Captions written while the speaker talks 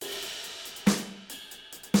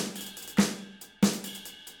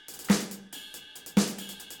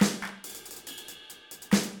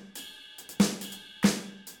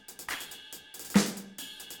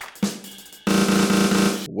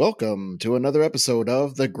Welcome to another episode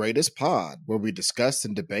of The Greatest Pod, where we discuss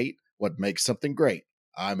and debate what makes something great.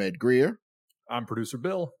 I'm Ed Greer. I'm producer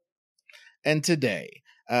Bill. And today,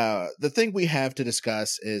 the thing we have to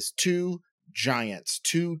discuss is two giants,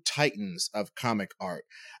 two titans of comic art.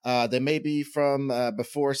 They may be from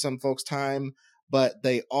before some folks' time, but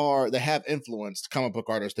they have influenced comic book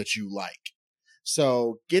artists that you like.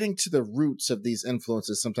 So getting to the roots of these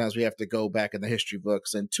influences, sometimes we have to go back in the history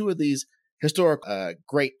books, and two of these historic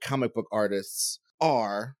great comic book artists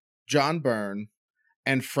are John Byrne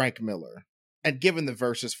and Frank Miller. And given the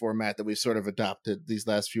versus format that we've sort of adopted these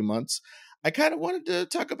last few months, I kind of wanted to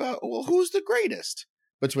talk about, well, who's the greatest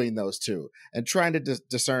between those two, and trying to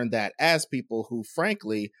discern that as people who,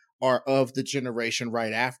 frankly, are of the generation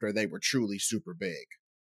right after they were truly super big.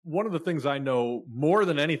 One of the things I know more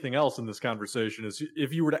than anything else in this conversation is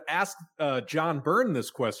if you were to ask John Byrne this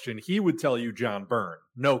question, he would tell you John Byrne.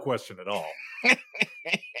 No question at all.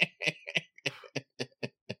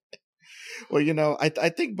 Well, you know, I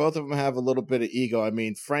think both of them have a little bit of ego. I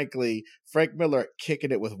mean, frankly, Frank Miller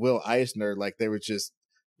kicking it with Will Eisner like they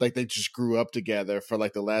just grew up together for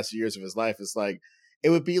like the last years of his life. It's like, it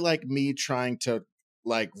would be like me trying to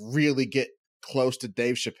like really get close to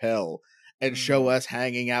Dave Chappelle and show us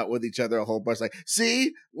hanging out with each other a whole bunch. Like,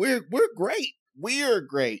 see, we're great. We're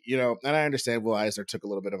great, you know. And I understand Will Eisner took a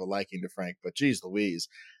little bit of a liking to Frank, but geez Louise,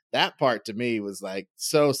 that part to me was like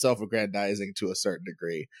so self-aggrandizing to a certain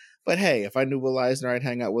degree. But hey, if I knew Will Eisner, I'd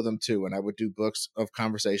hang out with him too, and I would do books of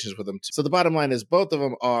conversations with him too. So the bottom line is both of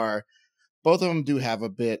them do have a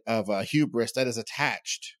bit of a hubris that is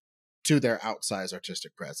attached to their outsized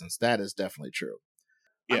artistic presence. That is definitely true.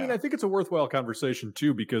 Yeah. I mean, I think it's a worthwhile conversation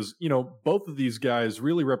too, because, you know, both of these guys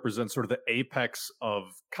really represent sort of the apex of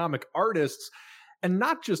comic artists, and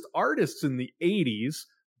not just artists in the 80s,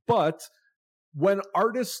 but when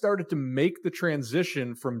artists started to make the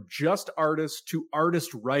transition from just artist to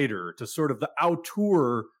artist writer to sort of the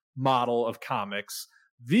auteur model of comics,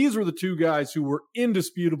 these were the two guys who were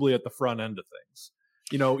indisputably at the front end of things.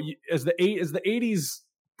 You know, as the 80s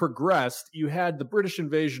progressed, you had the British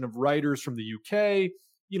invasion of writers from the UK.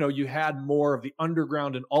 You know, you had more of the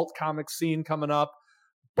underground and alt comic scene coming up.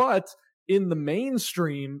 But in the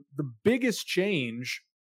mainstream, the biggest change,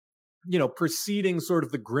 you know, preceding sort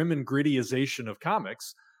of the grim and grittyization of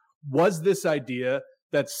comics, was this idea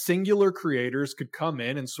that singular creators could come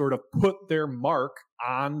in and sort of put their mark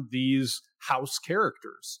on these house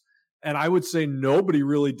characters. And I would say nobody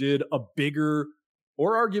really did a bigger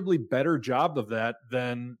or arguably better job of that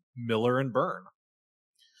than Miller and Byrne.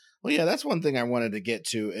 Well, yeah, that's one thing I wanted to get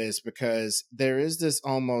to, is because there is this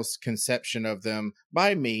almost conception of them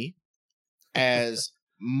by me as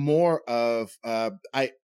more of a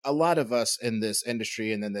lot of us in this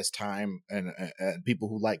industry and in this time, and people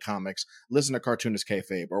who like comics listen to Cartoonist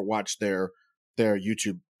Kayfabe or watch their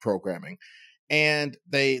YouTube programming, and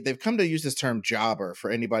they've come to use this term jobber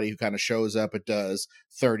for anybody who kind of shows up and does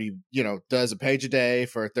does a page a day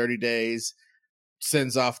for 30 days,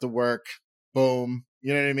 sends off the work, boom.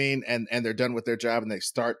 You know what I mean? And they're done with their job and they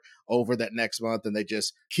start over that next month, and they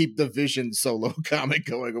just keep the Vision solo comic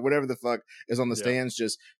going, or whatever the fuck is on the stands.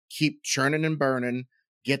 Just keep churning and burning,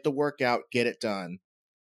 get the work out, get it done.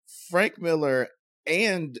 Frank Miller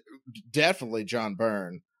and definitely John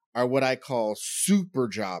Byrne are what I call super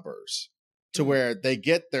jobbers, to where they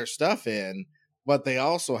get their stuff in, but they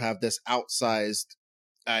also have this outsized,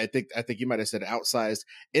 I think you might have said outsized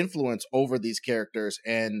influence over these characters,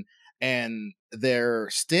 and their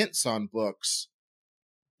stints on books,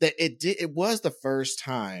 that it was the first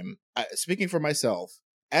time, speaking for myself,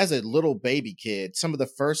 as a little baby kid, some of the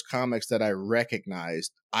first comics that I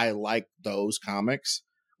recognized I liked those comics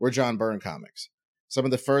were John Byrne comics. Some of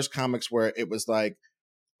the first comics where it was like,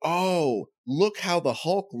 oh, look how the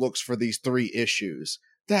Hulk looks for these 3 issues.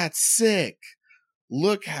 That's sick.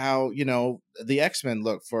 Look how, you know, the X-Men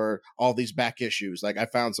look for all these back issues. Like, I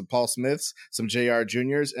found some Paul Smiths, some J.R.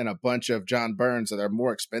 Juniors, and a bunch of John Byrnes that are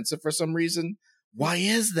more expensive for some reason. Why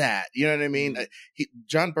is that? You know what I mean?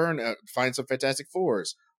 John Byrne finds some Fantastic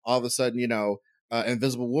Fours. All of a sudden, you know,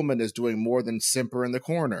 Invisible Woman is doing more than Simper in the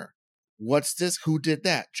Corner. What's this? Who did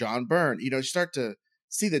that? John Byrne. You know, you start to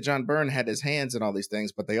see that John Byrne had his hands in all these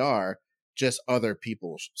things, but they are just other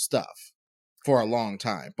people's stuff for a long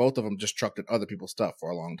time. Both of them just trucked at other people's stuff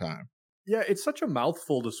for a long time. Yeah, it's such a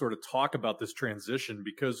mouthful to sort of talk about this transition,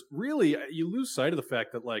 because really you lose sight of the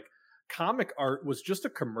fact that like comic art was just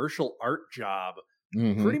a commercial art job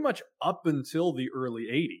pretty much up until the early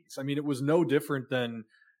 80s. I mean, it was no different than,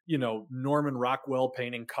 you know, Norman Rockwell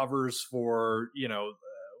painting covers for, you know,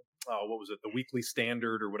 what was it, the Weekly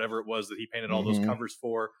Standard or whatever it was that he painted all those covers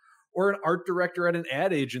for, or an art director at an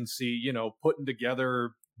ad agency, you know, putting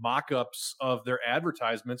together mock-ups of their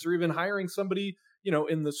advertisements, or even hiring somebody, you know,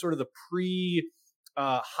 in the sort of the pre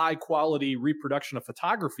high quality reproduction of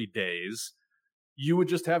photography days. You would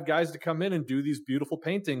just have guys to come in and do these beautiful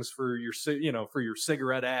paintings for your, you know, for your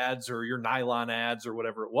cigarette ads or your nylon ads or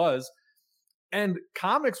whatever it was. And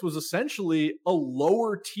comics was essentially a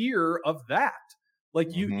lower tier of that. Like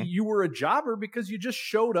you were a jobber because you just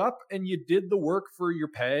showed up and you did the work for your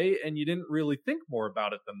pay, and you didn't really think more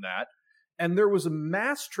about it than that. And there was a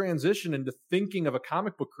mass transition into thinking of a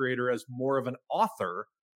comic book creator as more of an author.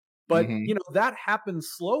 But, you know, that happened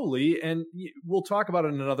slowly, and we'll talk about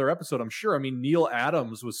it in another episode, I'm sure. I mean, Neil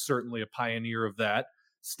Adams was certainly a pioneer of that.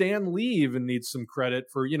 Stan Lee even needs some credit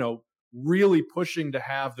for, you know, really pushing to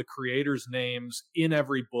have the creators' names in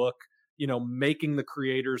every book, you know, making the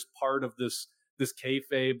creators part of this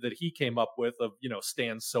kayfabe that he came up with of, you know,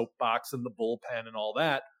 Stan's soapbox and the bullpen and all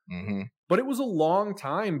that. But it was a long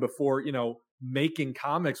time before, you know, making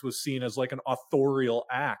comics was seen as like an authorial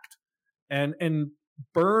act. And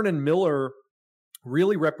Byrne and Miller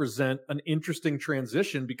really represent an interesting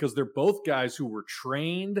transition because they're both guys who were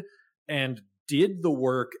trained and did the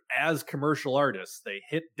work as commercial artists. They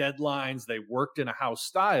hit deadlines, they worked in a house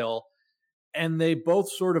style, and they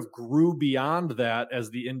both sort of grew beyond that as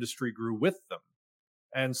the industry grew with them.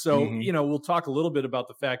 And so, you know, we'll talk a little bit about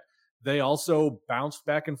the fact they also bounced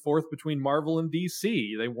back and forth between Marvel and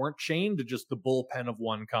DC. They weren't chained to just the bullpen of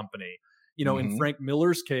one company. You know, in Frank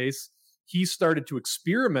Miller's case, he started to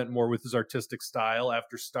experiment more with his artistic style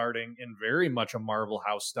after starting in very much a Marvel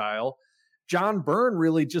house style. John Byrne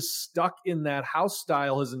really just stuck in that house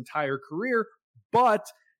style his entire career, but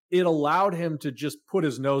it allowed him to just put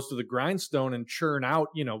his nose to the grindstone and churn out,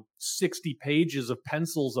 you know, 60 pages of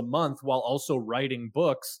pencils a month while also writing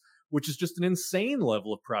books, which is just an insane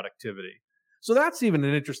level of productivity. So that's even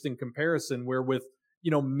an interesting comparison where with,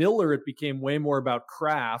 you know, Miller, it became way more about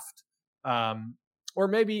craft. Or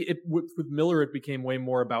maybe with Miller, it became way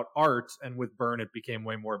more about art, and with Byrne, it became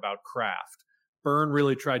way more about craft. Byrne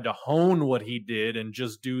really tried to hone what he did and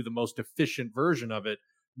just do the most efficient version of it.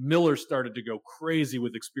 Miller started to go crazy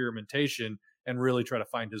with experimentation and really try to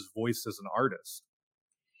find his voice as an artist,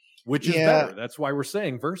 which is better. That's why we're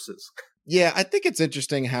saying versus. Yeah, I think it's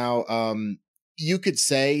interesting how you could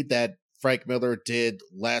say that Frank Miller did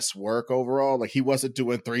less work overall. Like, he wasn't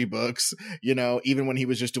doing 3 books, you know, even when he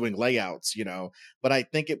was just doing layouts, you know. But I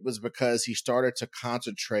think it was because he started to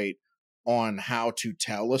concentrate on how to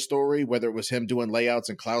tell a story, whether it was him doing layouts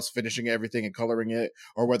and Klaus finishing everything and coloring it,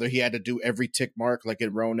 or whether he had to do every tick mark like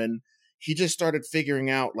in Ronin. He just started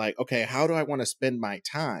figuring out, like, okay, how do I want to spend my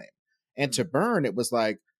time? And to Byrne, it was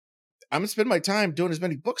like, I'm gonna spend my time doing as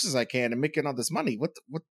many books as I can and making all this money. What?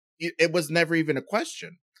 It was never even a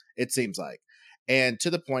question, it seems like. And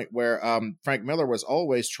to the point where Frank Miller was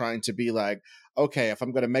always trying to be like, okay, if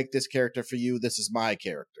I'm going to make this character for you, this is my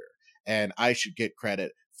character, and I should get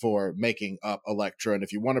credit for making up Elektra. And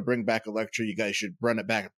if you want to bring back Elektra, you guys should run it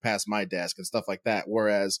back past my desk and stuff like that.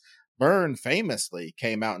 Whereas Byrne famously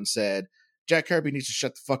came out and said, Jack Kirby needs to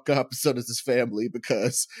shut the fuck up, so does his family,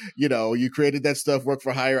 because, you know, you created that stuff, work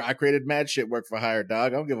for hire. I created mad shit, work for hire,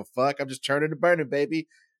 dog. I don't give a fuck. I'm just turning to burning, baby.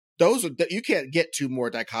 Those are, you can't get too more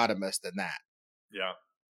dichotomous than that. Yeah.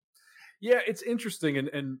 Yeah, it's interesting,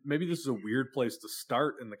 and maybe this is a weird place to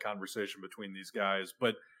start in the conversation between these guys,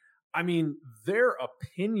 but I mean, their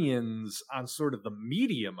opinions on sort of the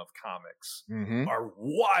medium of comics are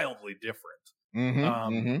wildly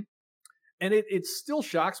different. And it still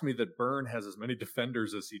shocks me that Byrne has as many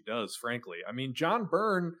defenders as he does, frankly. I mean, John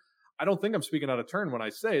Byrne, I don't think I'm speaking out of turn when I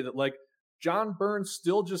say that, like, John Byrne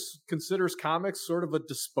still just considers comics sort of a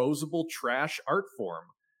disposable trash art form.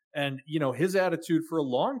 And, you know, his attitude for a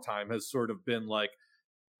long time has sort of been like,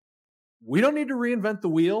 we don't need to reinvent the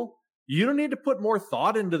wheel. You don't need to put more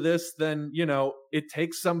thought into this than, you know, it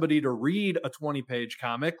takes somebody to read a 20-page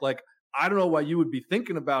comic. Like, I don't know why you would be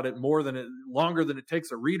thinking about it longer than it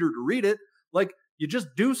takes a reader to read it. Like, you just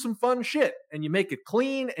do some fun shit and you make it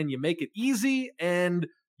clean and you make it easy and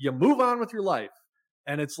you move on with your life.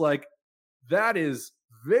 And it's like, that is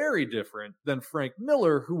very different than Frank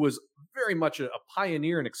Miller, who was very much a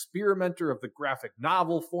pioneer and experimenter of the graphic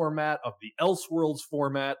novel format, of the Elseworlds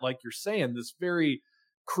format. Like you're saying, this very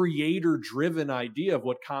creator-driven idea of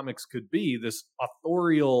what comics could be, this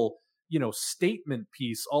authorial, you know, statement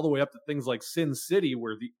piece, all the way up to things like Sin City,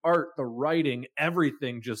 where the art, the writing,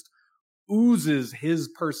 everything just oozes his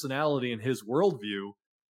personality and his worldview.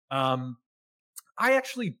 I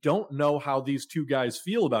actually don't know how these two guys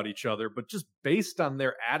feel about each other, but just based on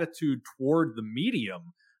their attitude toward the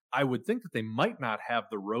medium, I would think that they might not have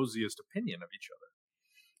the rosiest opinion of each other.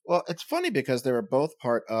 Well, it's funny because they were both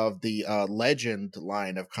part of the Legend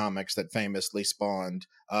line of comics that famously spawned.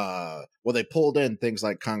 Well, they pulled in things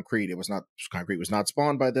like Concrete. It was not Concrete was not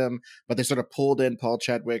spawned by them, but they sort of pulled in Paul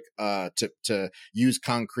Chadwick to use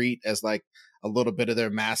Concrete as like a little bit of their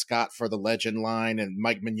mascot for the Legend line. And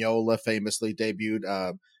Mike Mignola famously debuted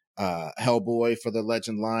Hellboy for the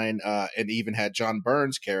Legend line, and even had John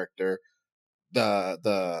Byrne's character,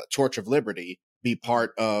 the Torch of Liberty, be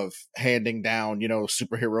part of handing down,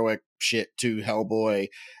 superheroic shit to Hellboy.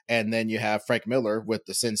 And then you have Frank Miller with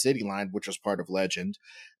the Sin City line, which was part of Legend.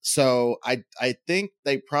 So I think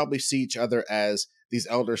they probably see each other as these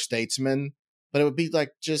elder statesmen. But it would be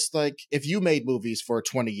like, just like if you made movies for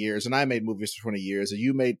 20 years and I made movies for 20 years and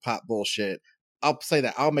you made pop bullshit, I'll say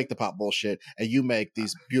that I'll make the pop bullshit and you make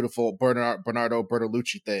these beautiful Bernardo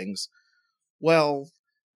Bertolucci things. Well,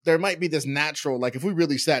 there might be this natural, like if we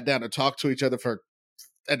really sat down and talked to each other for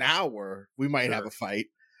an hour, we might have a Sure. fight.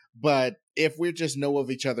 But if we just know of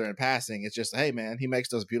each other in passing, it's just, hey man, he makes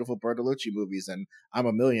those beautiful Bertolucci movies and I'm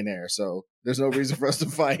a millionaire, so there's no reason for us to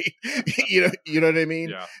fight. You know what I mean?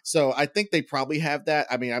 Yeah. So I think they probably have that.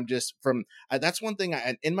 I mean, I'm just from that's one thing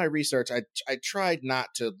in my research, I tried not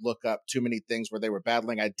to look up too many things where they were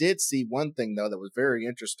battling. I did see one thing though that was very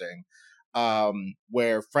interesting,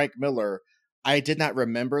 where Frank Miller, I did not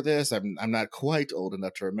remember this. I'm not quite old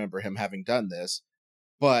enough to remember him having done this,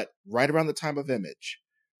 but right around the time of Image,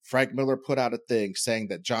 Frank Miller put out a thing saying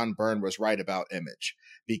that John Byrne was right about Image,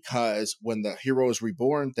 because when the Heroes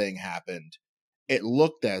Reborn thing happened, it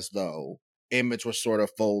looked as though Image was sort of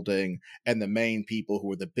folding, and the main people who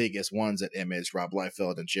were the biggest ones at Image, Rob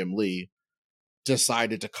Liefeld and Jim Lee,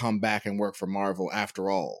 decided to come back and work for Marvel after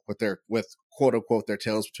all, with quote unquote their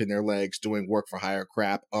tails between their legs, doing work for hire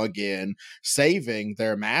crap again, saving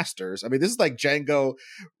their masters. I mean, this is like Django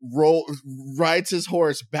rides his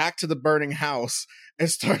horse back to the burning house and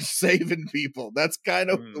starts saving people. That's kind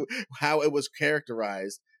of how it was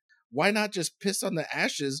characterized. Why not just piss on the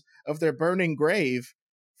ashes of their burning grave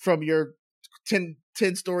from your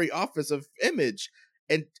 10-story office of Image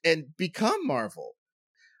and become Marvel?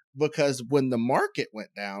 Because when the market went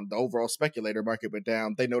down, the overall speculator market went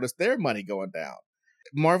down, they noticed their money going down.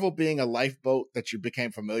 Marvel being a lifeboat that you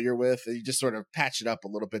became familiar with, you just sort of patch it up a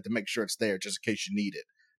little bit to make sure it's there just in case you need it.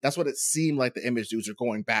 That's what it seemed like the Image dudes are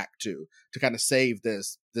going back to kind of save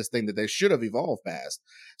this thing that they should have evolved past.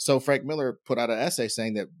 So Frank Miller put out an essay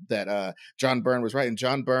saying that John Byrne was right, and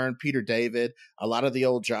John Byrne, Peter David, a lot of the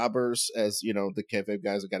old jobbers, as you know, the kayfabe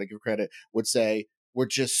guys, I got to give credit, would say, were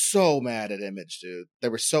just so mad at Image, dude. They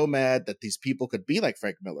were so mad that these people could be like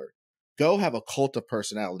Frank Miller. Go have a cult of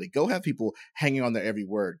personality. Go have people hanging on their every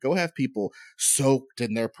word. Go have people soaked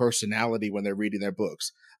in their personality when they're reading their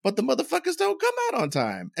books. But the motherfuckers don't come out on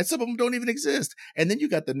time. And some of them don't even exist. And then you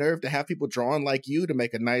got the nerve to have people drawn like you to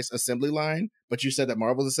make a nice assembly line, but you said that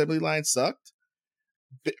Marvel's assembly line sucked?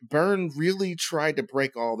 Byrne really tried to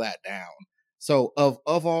break all that down. So of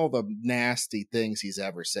all the nasty things he's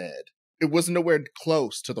ever said, it was nowhere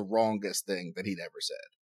close to the wrongest thing that he'd ever said.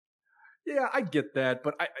 Yeah, I get that,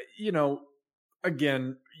 but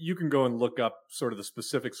again, you can go and look up sort of the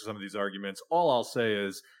specifics of some of these arguments. All I'll say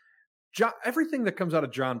is, everything that comes out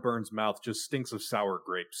of John Byrne's mouth just stinks of sour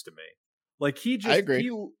grapes to me. Like I agree.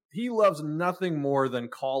 he loves nothing more than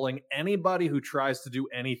calling anybody who tries to do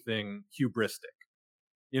anything hubristic.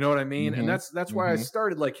 You know what I mean? And that's why I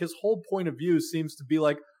started, like, his whole point of view seems to be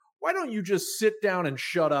like, why don't you just sit down and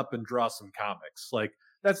shut up and draw some comics? Like,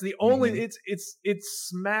 that's the only it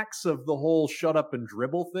smacks of the whole shut up and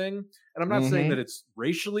dribble thing. And I'm not saying that it's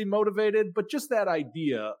racially motivated, but just that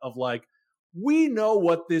idea of like, we know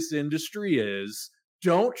what this industry is.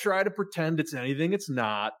 Don't try to pretend it's anything it's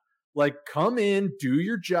not. Like, come in, do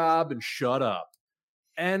your job, and shut up.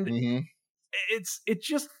 And it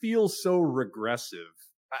just feels so regressive.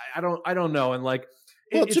 I don't know. And like,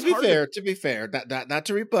 well, to be fair, not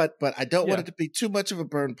to rebut, but I don't want it to be too much of a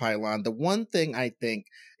Byrne pylon. The one thing I think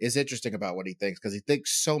is interesting about what he thinks, because he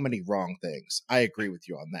thinks so many wrong things. I agree with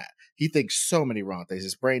you on that. He thinks so many wrong things.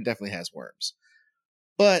 His brain definitely has worms.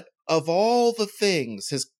 But of all the things,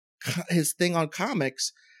 his thing on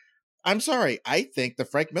comics, I'm sorry, I think the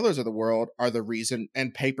Frank Millers of the world are the reason,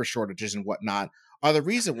 and paper shortages and whatnot, are the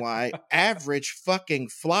reason why average fucking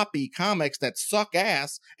floppy comics that suck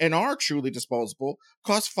ass and are truly disposable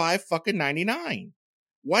cost $5.99.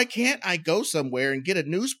 Why can't I go somewhere and get a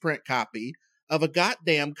newsprint copy of a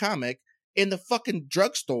goddamn comic in the fucking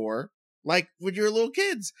drugstore, like when you're little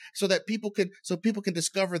kids, so people can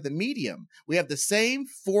discover the medium? We have the same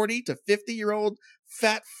 40 to 50-year-old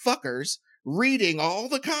fat fuckers reading all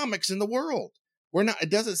the comics in the world.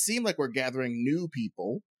 It doesn't seem like we're gathering new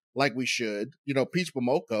people. like we should. Peach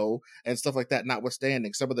Momoko and stuff like that,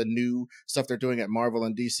 notwithstanding, some of the new stuff they're doing at Marvel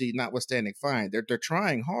and DC, notwithstanding, fine. They're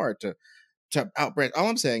trying hard to outbranch. All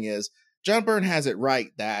I'm saying is John Byrne has it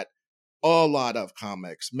right that a lot of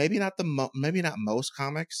comics, maybe not maybe not most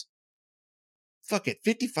comics. Fuck it,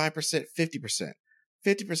 55%, 50%.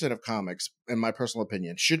 50% of comics, in my personal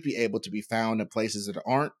opinion, should be able to be found in places that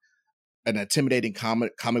aren't an intimidating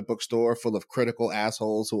comic book store full of critical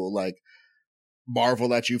assholes who will like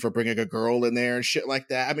marvel at you for bringing a girl in there and shit like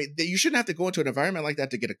that. I mean, you shouldn't have to go into an environment like that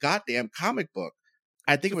to get a goddamn comic book.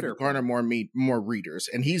 I think it would garner more readers,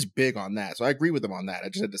 and he's big on that. So I agree with him on that. I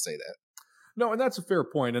just had to say that. No, and that's a fair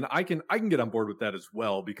point, and I can get on board with that as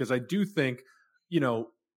well, because I do think,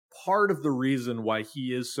 part of the reason why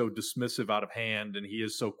he is so dismissive out of hand and he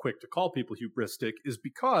is so quick to call people hubristic is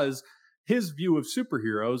because his view of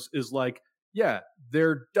superheroes is like, yeah,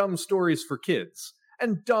 they're dumb stories for kids.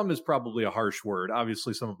 And dumb is probably a harsh word.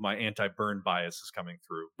 Obviously, some of my anti-Byrne bias is coming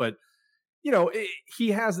through. But, he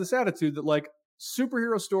has this attitude that, like,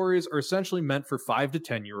 superhero stories are essentially meant for 5 to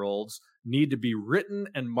 10-year-olds, need to be written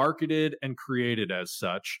and marketed and created as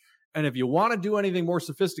such. And if you want to do anything more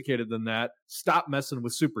sophisticated than that, stop messing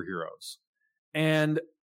with superheroes. And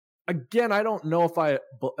again, I don't know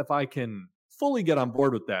if I can fully get on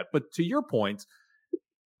board with that. But to your point,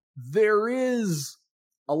 there is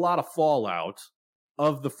a lot of fallout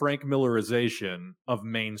of the Frank Millerization of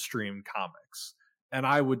mainstream comics. And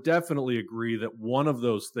I would definitely agree that one of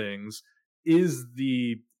those things is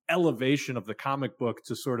the elevation of the comic book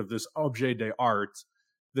to sort of this objet d'art,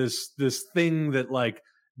 this thing that like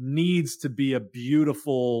needs to be a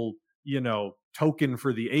beautiful, token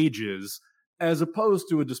for the ages, as opposed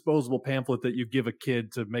to a disposable pamphlet that you give a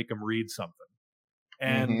kid to make them read something.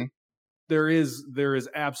 And there is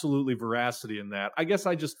absolutely veracity in that. I guess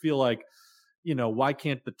I just feel like, why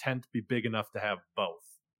can't the tent be big enough to have both?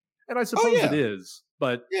 And I suppose it is,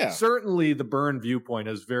 but certainly the Byrne viewpoint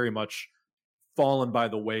has very much fallen by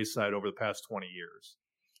the wayside over the past 20 years.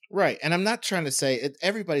 Right. And I'm not trying to say it,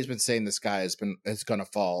 everybody's been saying this guy is going to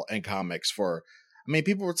fall in comics for, I mean,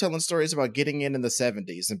 people were telling stories about getting in the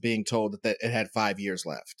 70s and being told that it had 5 years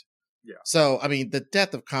left. Yeah. So, I mean, the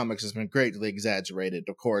death of comics has been greatly exaggerated,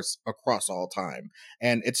 of course, across all time.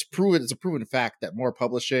 And it's a proven fact that more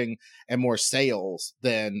publishing and more sales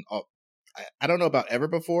than, I don't know about ever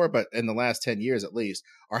before, but in the last 10 years at least,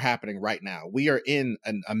 are happening right now. We are in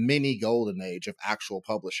a mini golden age of actual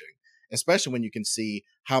publishing, especially when you can see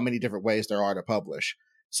how many different ways there are to publish.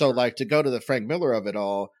 So, like, to go to the Frank Miller of it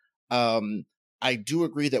all, I do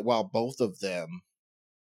agree that while both of them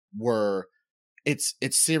were, it's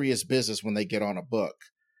serious business when they get on a book.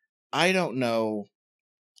 I don't know.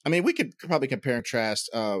 I mean, we could probably compare and contrast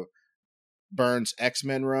Byrne's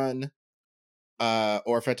X-Men run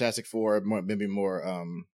or Fantastic Four, maybe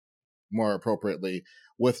more appropriately,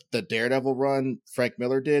 with the Daredevil run Frank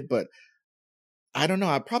Miller did. But I don't know.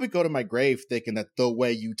 I'd probably go to my grave thinking that the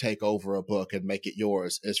way you take over a book and make it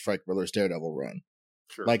yours is Frank Miller's Daredevil run.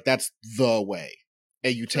 Sure. Like, that's the way.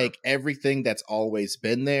 And you take everything that's always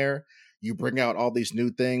been there, you bring out all these new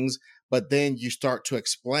things, but then you start to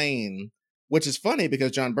explain, which is funny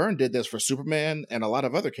because John Byrne did this for Superman and a lot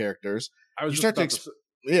of other characters. Well, not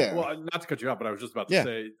to cut you off, but I was just about to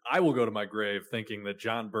say, I will go to my grave thinking that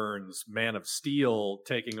John Byrne's Man of Steel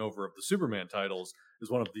taking over of the Superman titles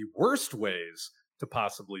is one of the worst ways to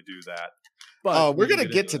possibly do that. But we're going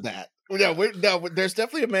to get to that. There's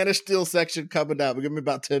definitely a Man of Steel section coming out. We're giving me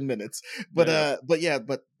about 10 minutes. But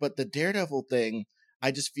the Daredevil thing,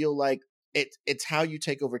 I just feel like it's how you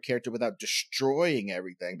take over a character without destroying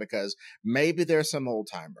everything, because maybe there's some old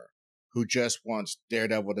timer who just wants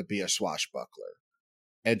Daredevil to be a swashbuckler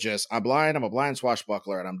and just, I'm a blind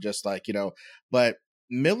swashbuckler. And I'm just like, but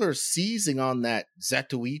Miller seizing on that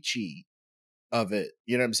Zatoichi of it,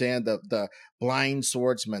 you know what I'm saying? The blind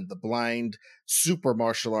swordsman, the blind super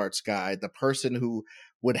martial arts guy, the person who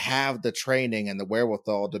would have the training and the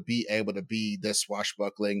wherewithal to be able to be this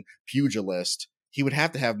swashbuckling pugilist. He would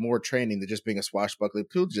have to have more training than just being a swashbuckling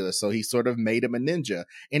pugilist. So he sort of made him a ninja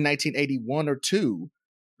in 1981 or 2,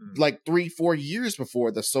 like 3-4 years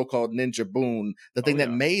before the so-called ninja boom. The thing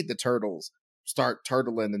that made the turtles start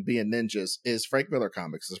turtling and being ninjas is Frank Miller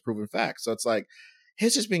comics, is a proven fact. So it's like,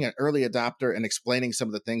 his just being an early adopter and explaining some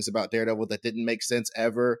of the things about Daredevil that didn't make sense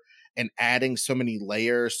ever, and adding so many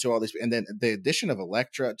layers to all these, and then the addition of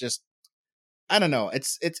Elektra, just, I don't know.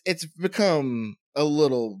 It's become a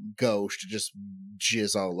little gauche to just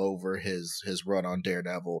jizz all over his run on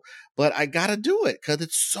Daredevil, but I gotta do it because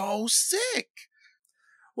it's so sick.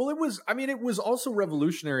 Well, it was also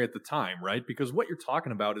revolutionary at the time, right? Because what you're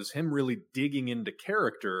talking about is him really digging into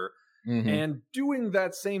character Mm-hmm. and doing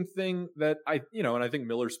that same thing that and I think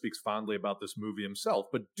Miller speaks fondly about this movie himself,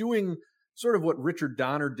 but doing sort of what Richard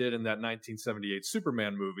Donner did in that 1978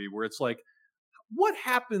 Superman movie, where it's like, what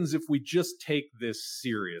happens if we just take this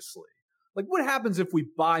seriously? Like, what happens if we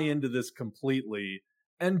buy into this completely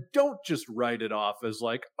and don't just write it off as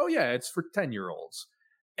like, oh yeah, it's for 10-year-olds?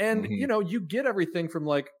 And, Mm-hmm. you get everything from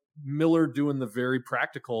like Miller doing the very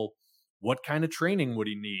practical, what kind of training would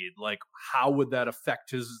he need? Like, how would that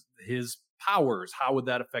affect his powers? How would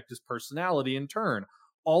that affect his personality in turn?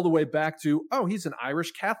 All the way back to, oh, he's an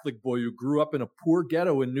Irish Catholic boy who grew up in a poor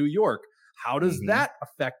ghetto in New York. How does Mm-hmm. that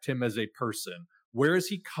affect him as a person? Where is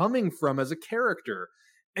he coming from as a character?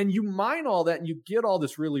 And you mine all that and you get all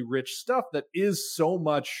this really rich stuff that is so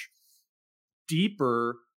much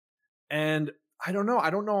deeper. And I don't know. I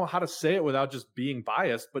don't know how to say it without just being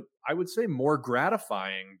biased, but I would say more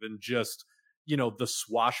gratifying than just, the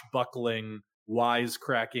swashbuckling,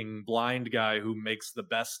 wisecracking blind guy who makes the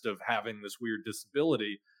best of having this weird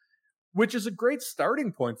disability, which is a great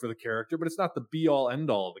starting point for the character, but it's not the be all end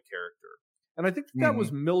all of the character. And I think that Mm-hmm.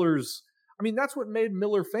 was Miller's. I mean, that's what made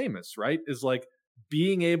Miller famous, right? Is like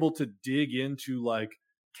being able to dig into like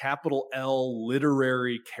capital L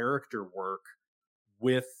literary character work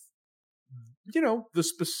with, the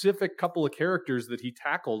specific couple of characters that he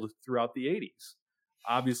tackled throughout the 80s.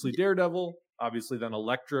 Obviously, Daredevil, obviously, then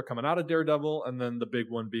Elektra coming out of Daredevil, and then the big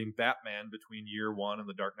one being Batman between year one and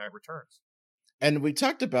The Dark Knight Returns. And we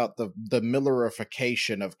talked about the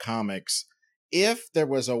Millerification of comics. If there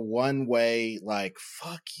was a one way, like,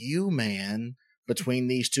 fuck you, man, between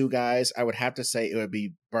these two guys, I would have to say it would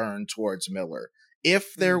be Byrne towards Miller.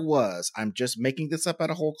 If there was, I'm just making this up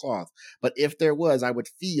out of whole cloth, but if there was, I would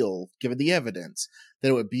feel, given the evidence, that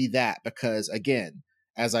it would be that. Because again,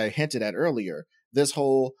 as I hinted at earlier, this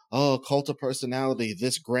whole, cult of personality,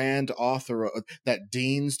 this grand author that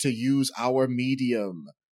deigns to use our medium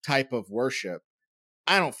type of worship,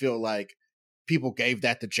 I don't feel like people gave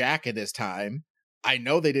that to Jack in his time. I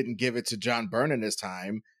know they didn't give it to John Byrne in his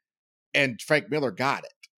time, and Frank Miller got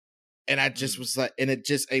it. And I just was like, and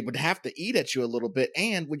it would have to eat at you a little bit.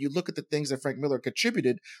 And when you look at the things that Frank Miller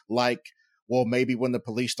contributed, like, well, maybe when the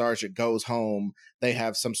police sergeant goes home, they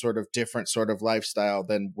have some sort of different sort of lifestyle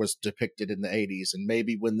than was depicted in the 80s. And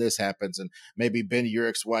maybe when this happens, and maybe Ben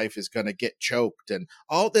Urich's wife is going to get choked, and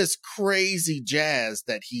all this crazy jazz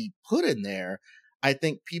that he put in there. I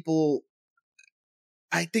think people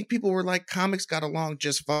were like, comics got along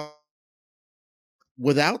just fine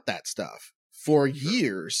without that stuff for Sure.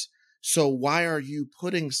 years. So why are you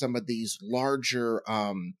putting some of these larger,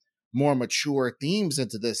 more mature themes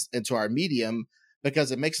into our medium?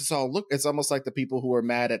 Because it makes us all look, it's almost like the people who are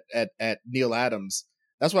mad at Neil Adams.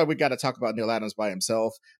 That's why we got to talk about Neil Adams by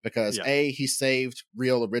himself, because Yeah. he saved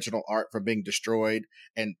real original art from being destroyed,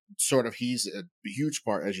 and sort of he's a huge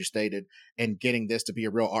part, as you stated, in getting this to be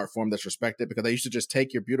a real art form that's respected, because they used to just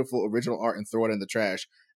take your beautiful original art and throw it in the trash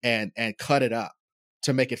and cut it up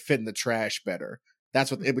to make it fit in the trash better.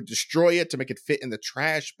 That's what it would destroy it to make it fit in the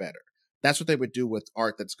trash better. That's what they would do with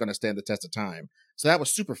art that's going to stand the test of time. So that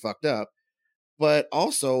was super fucked up. But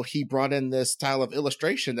also, he brought in this style of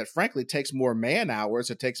illustration that frankly takes more man hours,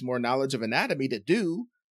 it takes more knowledge of anatomy to do,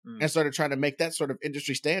 and started trying to make that sort of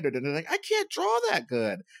industry standard. And they're like, I can't draw that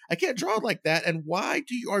good. I can't draw like that. And why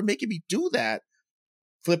do you are making me do that?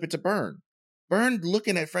 Flip it to Byrne. Byrne,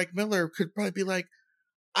 looking at Frank Miller, could probably be like,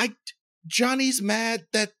 Johnny's mad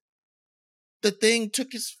that the thing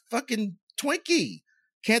took his fucking Twinkie.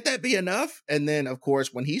 Can't that be enough? And then, of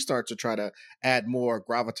course, when he starts to try to add more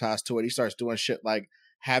gravitas to it, he starts doing shit like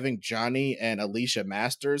having Johnny and Alicia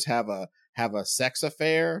Masters have a sex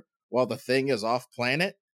affair while the thing is off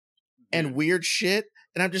planet, and weird shit.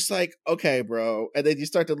 And I'm just like, okay, bro. And then you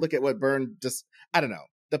start to look at what Byrne just, I don't know.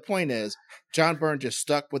 The point is, John Byrne just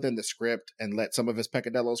stuck within the script and let some of his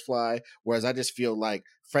peccadillos fly. Whereas I just feel like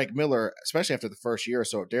Frank Miller, especially after the first year or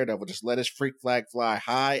so of Daredevil, just let his freak flag fly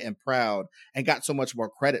high and proud and got so much more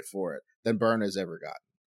credit for it than Byrne has ever gotten.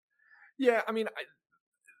 Yeah, I mean,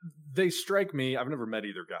 they strike me. I've never met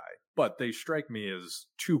either guy, but they strike me as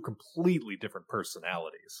two completely different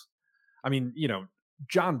personalities. I mean,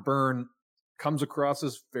 John Byrne comes across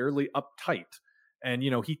as fairly uptight, and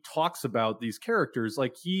he talks about these characters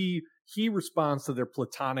like he responds to their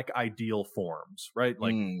platonic ideal forms, right?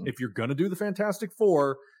 Like, if you're gonna do the Fantastic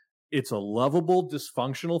Four, it's a lovable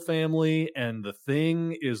dysfunctional family, and the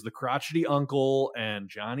Thing is the crotchety uncle, and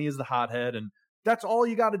Johnny is the hothead, and that's all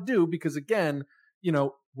you got to do. Because again,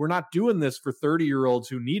 we're not doing this for 30-year-olds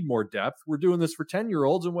who need more depth. We're doing this for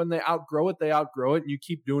 10-year-olds, and when they outgrow it, and you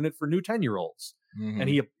keep doing it for new 10-year-olds. Mm-hmm. And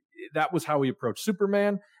that was how he approached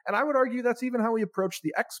Superman. And I would argue that's even how he approached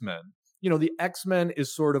the X-Men. The X-Men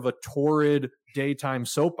is sort of a torrid daytime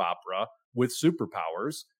soap opera with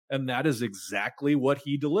superpowers. And that is exactly what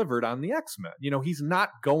he delivered on the X-Men. He's not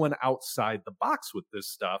going outside the box with this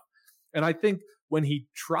stuff. And I think when he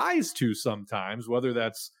tries to sometimes, whether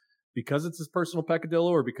that's because it's his personal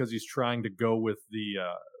peccadillo or because he's trying to go with the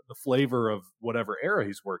flavor of whatever era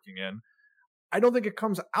he's working in, I don't think it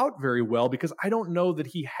comes out very well because I don't know that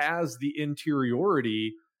he has the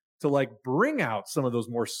interiority to like bring out some of those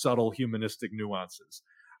more subtle humanistic nuances.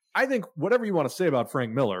 I think whatever you want to say about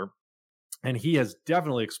Frank Miller, and he has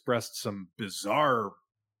definitely expressed some bizarre,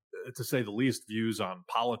 to say the least, views on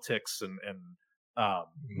politics and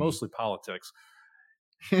mostly politics.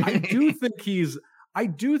 I do think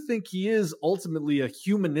he is ultimately a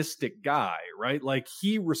humanistic guy, right? Like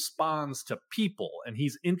he responds to people and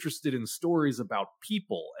he's interested in stories about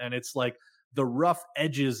people. And it's like the rough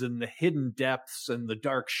edges and the hidden depths and the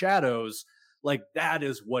dark shadows, like that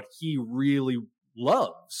is what he really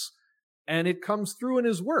loves. And it comes through in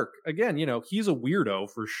his work. Again, he's a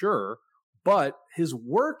weirdo for sure, but his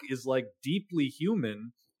work is like deeply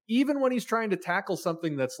human, even when he's trying to tackle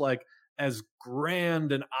something that's like as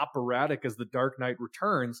grand and operatic as The Dark Knight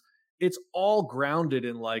Returns. It's all grounded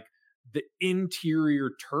in like the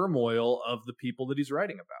interior turmoil of the people that he's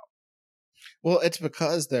writing about. Well, it's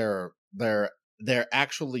because they're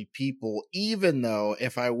actually people, even though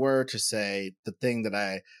if I were to say the thing that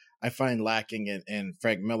I find lacking in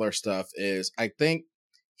Frank Miller stuff is I think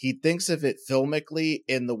he thinks of it filmically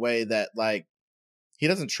in the way that like he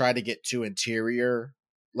doesn't try to get too interior.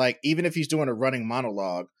 Like even if he's doing a running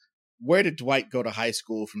monologue, where did Dwight go to high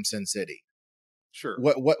school from Sin City? Sure.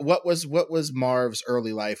 What was Marv's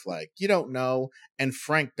early life like? You don't know, and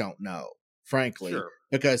Frank don't know, frankly, Sure.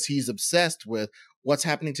 because he's obsessed with what's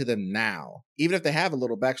happening to them now. Even if they have a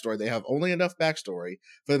little backstory, they have only enough backstory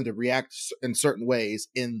for them to react in certain ways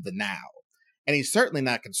in the now. And he's certainly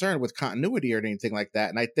not concerned with continuity or anything like that.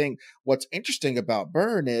 And I think what's interesting about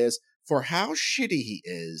Byrne is for how shitty he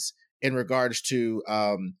is in regards to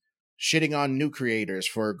shitting on new creators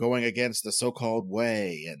for going against the so-called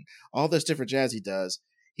way and all this different jazz he does,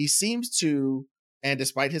 he seems to, and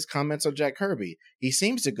despite his comments on Jack Kirby, he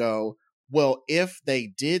seems to go, well, if they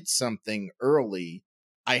did something early,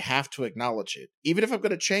 I have to acknowledge it. Even if I'm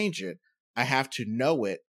going to change it, I have to know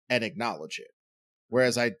it and acknowledge it.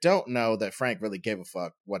 Whereas I don't know that Frank really gave a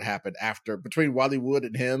fuck what happened after between Wally Wood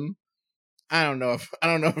and him. I don't know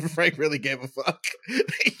if Frank really gave a fuck.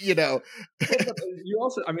 Well, but you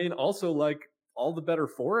also like all the better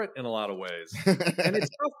for it in a lot of ways. And it's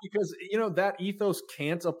tough because that ethos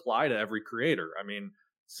can't apply to every creator. I mean,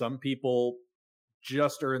 some people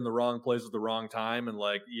just are in the wrong place at the wrong time and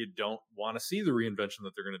like you don't want to see the reinvention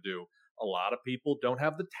that they're going to do. A lot of people don't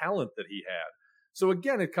have the talent that he had. So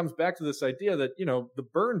again, it comes back to this idea that, the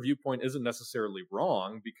Byrne viewpoint isn't necessarily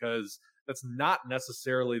wrong because that's not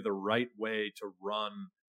necessarily the right way to run,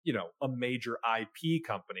 a major IP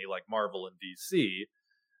company like Marvel and DC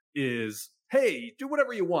is, hey, do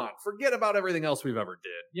whatever you want. Forget about everything else we've ever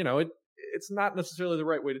did. It's not necessarily the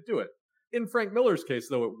right way to do it. In Frank Miller's case,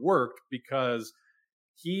 though, it worked because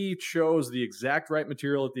he chose the exact right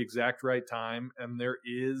material at the exact right time. And there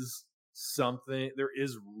is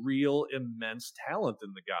real immense talent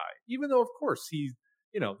in the guy, even though, of course,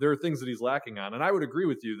 there are things that he's lacking on. And I would agree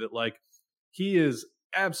with you that like he is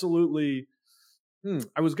absolutely,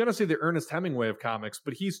 I was going to say the Ernest Hemingway of comics,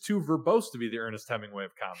 but he's too verbose to be the Ernest Hemingway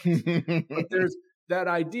of comics. But there's that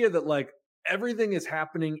idea that like everything is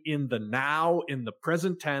happening in the now, in the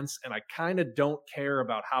present tense, and I kind of don't care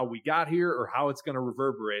about how we got here or how it's going to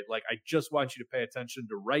reverberate. Like, I just want you to pay attention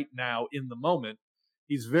to right now in the moment.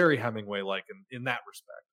 He's very Hemingway-like in that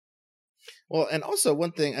respect. Well, and also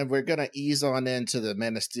one thing, and we're going to ease on into the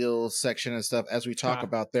Man of Steel section and stuff as we talk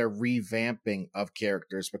about their revamping of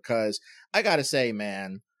characters, because I got to say,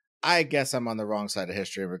 man, I guess I'm on the wrong side of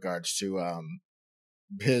history in regards to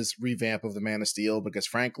his revamp of the Man of Steel, because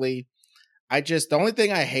frankly, the only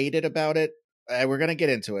thing I hated about it, we're going to get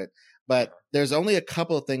into it, but there's only a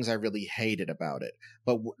couple of things I really hated about it.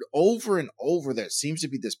 But over and over, there seems to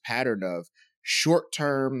be this pattern of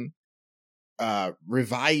short-term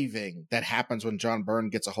reviving that happens when John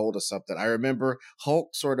Byrne gets a hold of something. I remember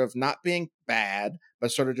Hulk sort of not being bad,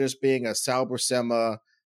 but sort of just being a Sal Buscema,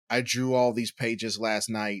 I drew all these pages last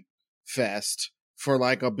night fest for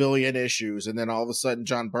like a billion issues, and then all of a sudden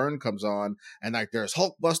John Byrne comes on and like there's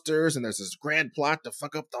Hulkbusters and there's this grand plot to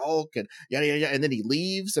fuck up the Hulk and yada yada yada, and then he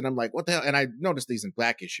leaves and I'm like, what the hell? And I noticed these in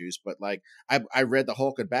back issues, but like I read the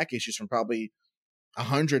Hulk and back issues from probably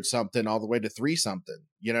 100 something all the way to 3 something.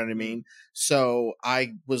 You know what I mean? So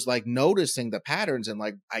I was like noticing the patterns, and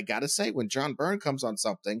like I gotta say, when John Byrne comes on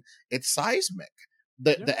something, it's seismic.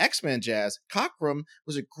 Yeah. The X-Men jazz, Cockrum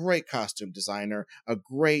was a great costume designer, a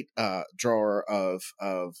great drawer of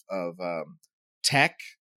tech,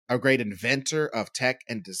 a great inventor of tech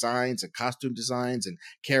and designs and costume designs and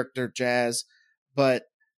character jazz. But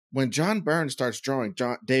when John Byrne starts drawing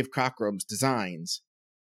Dave Cockrum's designs,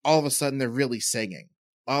 all of a sudden they're really singing.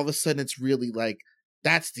 All of a sudden it's really like,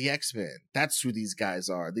 that's the X-Men. That's who these guys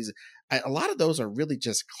are. A lot of those are really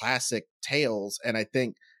just classic tales. And I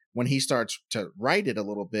think when he starts to write it a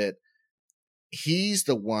little bit, he's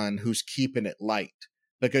the one who's keeping it light,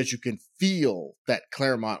 because you can feel that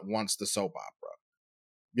Claremont wants the soap opera.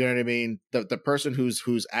 You know what I mean? The person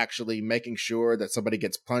who's actually making sure that somebody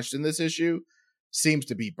gets punched in this issue seems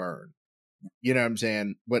to be Byrne. You know what I'm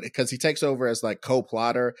saying? But because he takes over as like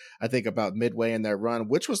co-plotter, I think about midway in their run,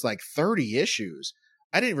 which was like 30 issues.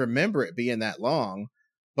 I didn't remember it being that long,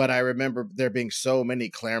 but I remember there being so many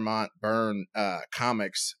Claremont Byrne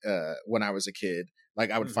comics when I was a kid. Like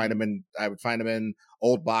I would find them in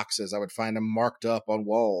old boxes. I would find them marked up on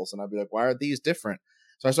walls, and I'd be like, why are these different?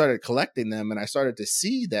 So I started collecting them, and I started to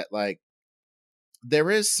see that like there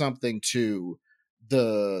is something to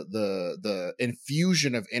the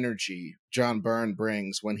infusion of energy John Byrne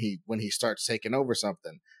brings when he starts taking over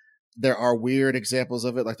something. There are weird examples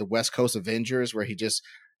of it, like the West Coast Avengers, where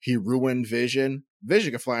he ruined Vision.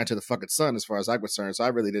 Vision could fly into the fucking sun, as far as I'm concerned, so I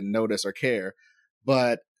really didn't notice or care.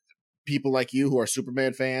 But people like you who are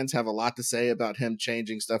Superman fans have a lot to say about him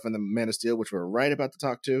changing stuff in the Man of Steel, which we're right about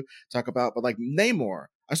to talk about. But like Namor,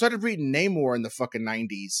 I started reading Namor in the fucking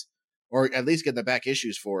 90s, or at least get the back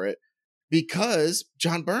issues for it, because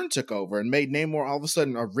John Byrne took over and made Namor all of a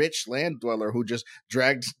sudden a rich land dweller who just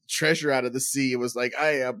dragged treasure out of the sea. It was like,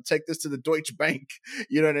 I take this to the Deutsche Bank,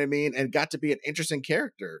 you know what I mean? And got to be an interesting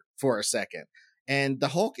character for a second. And the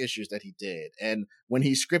Hulk issues that he did, and when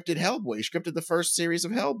he scripted Hellboy, he scripted the first series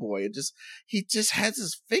of Hellboy. He just has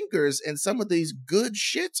his fingers in some of these good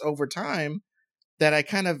shits over time that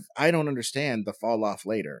I don't understand the fall off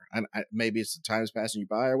later. Maybe it's the time's passing you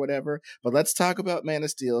by or whatever. But let's talk about Man of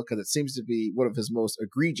Steel, because it seems to be one of his most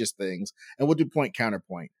egregious things, and we'll do point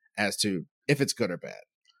counterpoint as to if it's good or bad.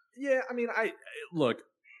 Yeah, I mean, I look.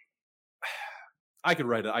 I could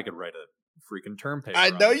write a freaking term paper. I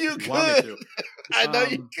know you could. I know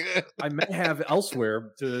you could. I may have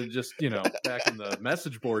elsewhere to just back in the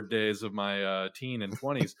message board days of my teen and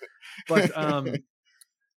 20s, but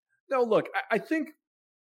no, look, I think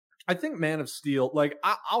Man of Steel, like,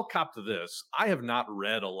 I'll cop to this. I have not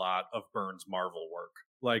read a lot of Byrne's Marvel work.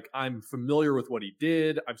 Like, I'm familiar with what he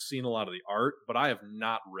did. I've seen a lot of the art, but I have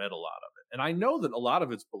not read a lot of it. And I know that a lot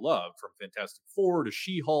of it's beloved, from Fantastic Four to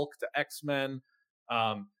She-Hulk to X-Men,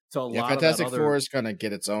 to a lot Fantastic of that Four is going to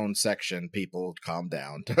get its own section. People, calm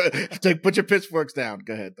down. Put your pitchforks down.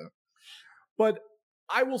 Go ahead, though. But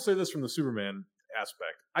I will say this from the Superman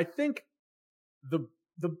aspect. I think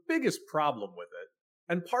the biggest problem with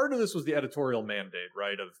it, and part of this was the editorial mandate,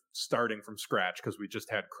 right, of starting from scratch because we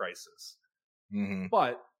just had Crisis. Mm-hmm.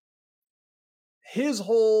 But his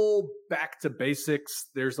whole back to basics,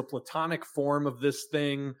 there's a platonic form of this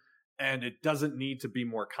thing, and it doesn't need to be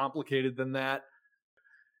more complicated than that.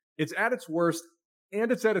 It's at its worst,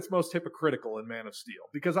 and it's at its most hypocritical in Man of Steel.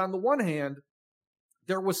 Because on the one hand,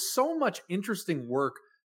 there was so much interesting work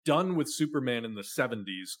done with Superman in the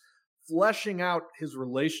 70s, fleshing out his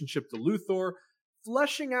relationship to Luthor,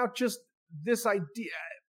 fleshing out just this idea.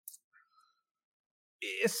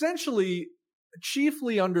 Essentially,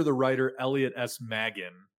 chiefly under the writer Elliot S.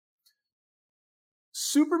 Maggin,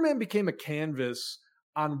 Superman became a canvas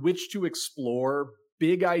on which to explore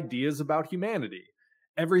big ideas about humanity.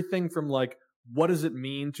 Everything from, like, what does it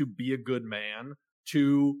mean to be a good man,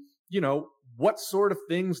 to, what sort of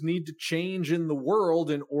things need to change in the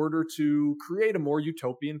world in order to create a more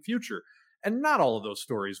utopian future. And not all of those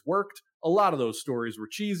stories worked. A lot of those stories were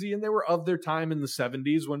cheesy, and they were of their time in the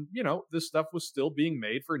 70s when, this stuff was still being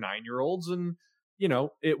made for 9-year-olds, and,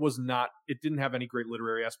 it didn't have any great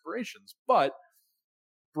literary aspirations. But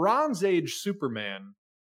Bronze Age Superman,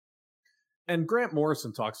 and Grant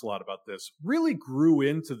Morrison talks a lot about this, really grew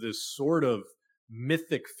into this sort of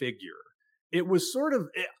mythic figure. It was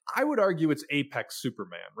I would argue it's Apex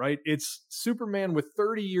Superman, right? It's Superman with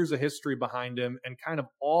 30 years of history behind him and kind of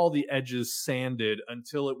all the edges sanded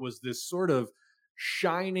until it was this sort of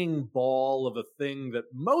shining ball of a thing that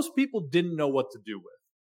most people didn't know what to do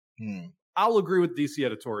with. I'll agree with DC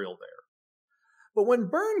editorial there. But when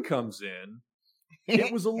Byrne comes in,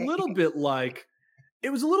 it was a little bit like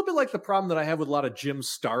the problem that I have with a lot of Jim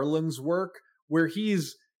Starlin's work, where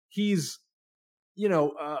he's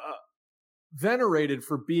venerated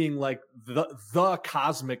for being like the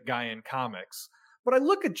cosmic guy in comics. But I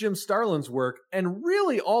look at Jim Starlin's work, and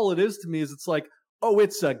really all it is to me is it's like, oh,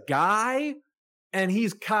 it's a guy and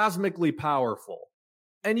he's cosmically powerful.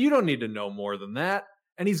 And you don't need to know more than that.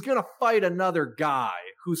 And he's going to fight another guy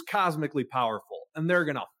who's cosmically powerful, and they're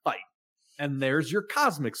going to fight. And there's your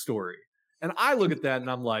cosmic story. And I look at that and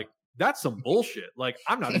I'm like, that's some bullshit. Like,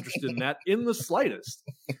 I'm not interested in that in the slightest.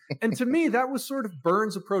 And to me, that was sort of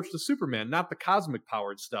Byrne's approach to Superman, not the cosmic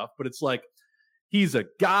powered stuff, but it's like, he's a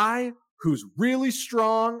guy who's really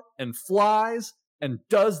strong and flies and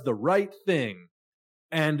does the right thing.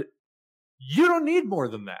 And you don't need more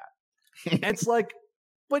than that. It's like,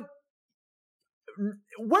 but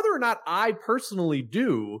whether or not I personally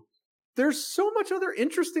do, there's so much other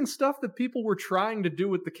interesting stuff that people were trying to do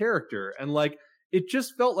with the character. And like, it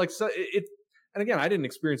just felt like and again, I didn't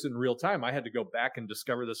experience it in real time. I had to go back and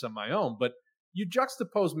discover this on my own, but you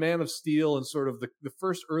juxtapose Man of Steel and sort of the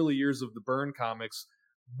first early years of the Byrne comics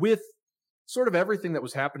with sort of everything that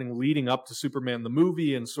was happening leading up to Superman the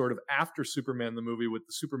movie and sort of after Superman the movie with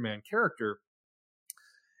the Superman character.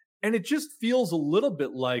 And it just feels a little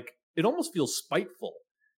bit like, it almost feels spiteful.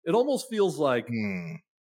 It almost feels like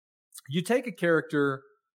you take a character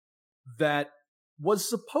that was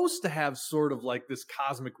supposed to have sort of like this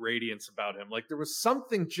cosmic radiance about him. Like there was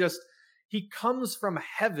something just, he comes from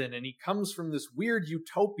heaven and he comes from this weird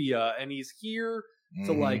utopia and he's here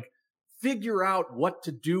to like figure out what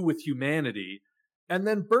to do with humanity. And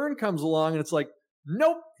then Byrne comes along and it's like,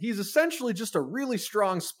 nope, he's essentially just a really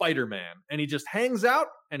strong Spider-Man. And he just hangs out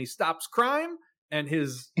and he stops crime. And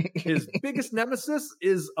his biggest nemesis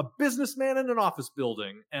is a businessman in an office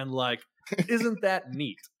building. And like, isn't that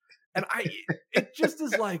neat? And it just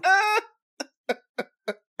is like,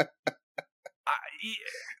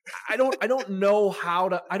 I don't know how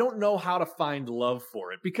to find love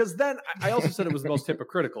for it, because then I also said it was the most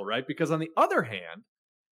hypocritical, right? Because on the other hand,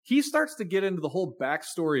 he starts to get into the whole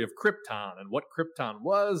backstory of Krypton and what Krypton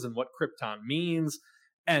was and what Krypton means.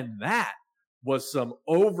 And that was some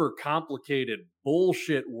overcomplicated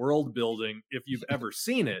bullshit world building if you've ever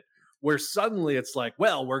seen it, where suddenly it's like,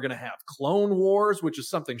 well, we're going to have Clone Wars, which is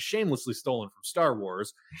something shamelessly stolen from Star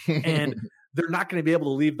Wars. And they're not going to be able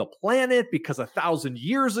to leave the planet because 1,000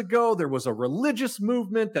 years ago, there was a religious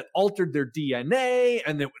movement that altered their DNA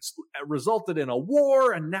and it resulted in a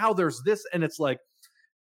war. And now there's this. And it's like,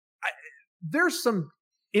 there's some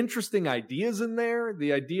interesting ideas in there.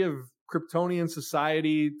 The idea of Kryptonian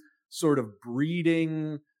society sort of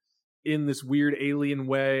breeding in this weird alien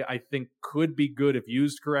way, I think could be good if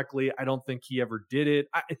used correctly. I don't think he ever did it.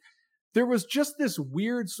 There was just this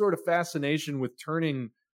weird sort of fascination with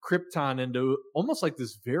turning Krypton into almost like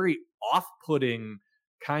this very off-putting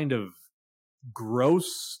kind of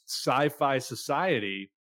gross sci-fi society.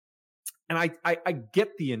 And I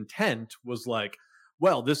get the intent was like,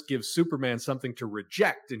 well, this gives Superman something to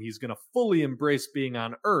reject and he's going to fully embrace being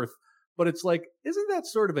on Earth. But it's like, isn't that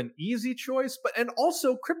sort of an easy choice? And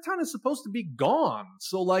also, Krypton is supposed to be gone.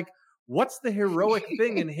 So, like, what's the heroic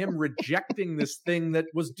thing in him rejecting this thing that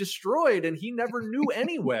was destroyed and he never knew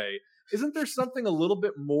anyway? Isn't there something a little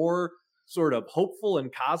bit more sort of hopeful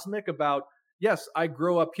and cosmic about, yes, I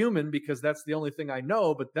grow up human because that's the only thing I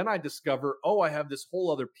know, but then I discover, oh, I have this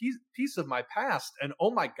whole other piece of my past, and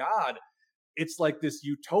oh my God, it's like this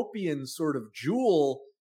utopian sort of jewel.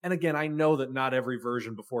 And again, I know that not every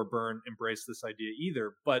version before Byrne embraced this idea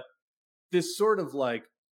either, but this sort of like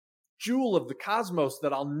jewel of the cosmos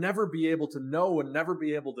that I'll never be able to know and never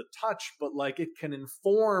be able to touch, but like it can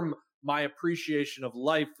inform my appreciation of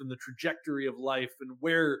life and the trajectory of life and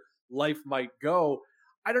where life might go.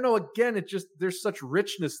 I don't know. Again, there's such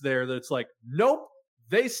richness there that it's like, nope,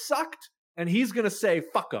 they sucked. And he's going to say,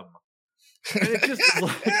 fuck them. And it just is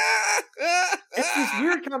like, it's this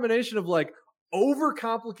weird combination of like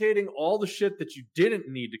overcomplicating all the shit that you didn't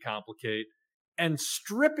need to complicate and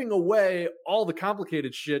stripping away all the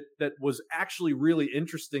complicated shit that was actually really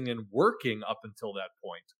interesting and working up until that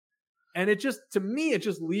point. And it just, to me, it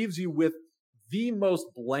just leaves you with the most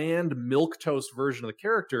bland milquetoast version of the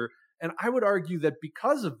character. And I would argue that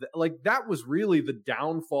because of that, like that was really the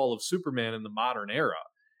downfall of Superman in the modern era.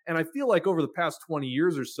 And I feel like over the past 20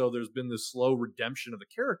 years or so, there's been this slow redemption of the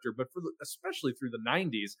character. But especially through the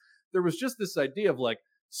 90s, there was just this idea of like,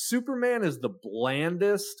 Superman is the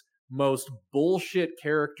blandest, most bullshit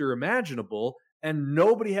character imaginable, and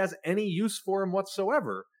nobody has any use for him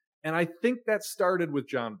whatsoever. And I think that started with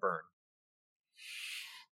John Byrne.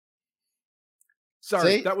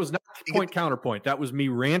 Sorry, See? That was not point counterpoint. That was me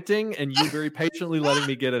ranting and you very patiently letting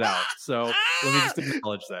me get it out. So let me just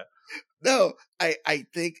acknowledge that. No, I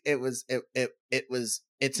think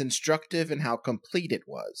it's instructive in how complete it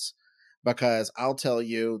was. Because I'll tell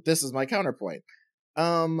you, this is my counterpoint.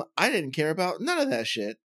 I didn't care about none of that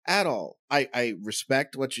shit at all. I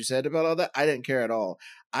respect what you said about all that. I didn't care at all.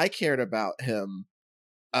 I cared about him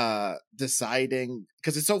deciding,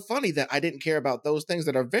 because it's so funny that I didn't care about those things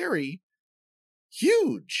that are very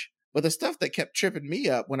huge. But the stuff that kept tripping me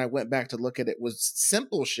up when I went back to look at it was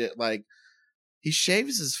simple shit like he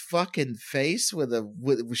shaves his fucking face with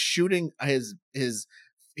shooting his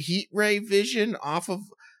heat ray vision off of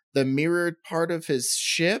the mirrored part of his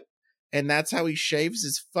ship, and that's how he shaves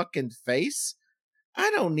his fucking face. I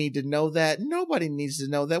don't need to know that. Nobody needs to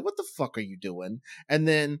know that. What the fuck are you doing? And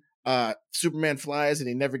then Superman flies and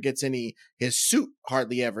he never gets any, his suit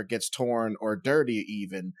hardly ever gets torn or dirty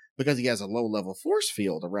even because he has a low level force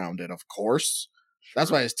field around it, of course.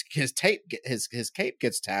 That's why his cape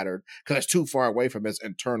gets tattered because it's too far away from his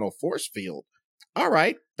internal force field. All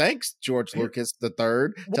right, thanks, George Lucas the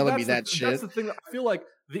third, telling me that shit. That's the thing. That I feel like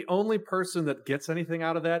the only person that gets anything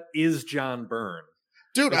out of that is John Byrne.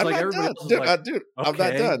 Dude, it's I'm like not everybody done. else is Dude, like, dude, okay. I'm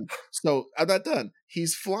not done. So I'm not done.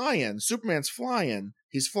 He's flying. Superman's flying.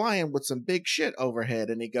 He's flying with some big shit overhead,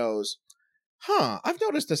 and he goes, I've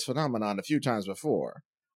noticed this phenomenon a few times before.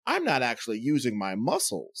 I'm not actually using my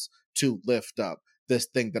muscles to lift up this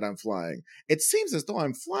thing that I'm flying. It seems as though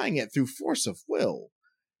I'm flying it through force of will.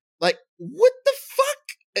 Like, what the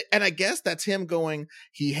fuck? And I guess that's him going,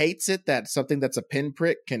 he hates it that something that's a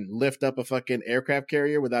pinprick can lift up a fucking aircraft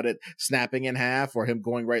carrier without it snapping in half or him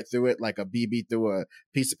going right through it like a BB through a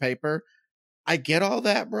piece of paper. I get all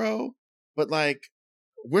that, bro. But like,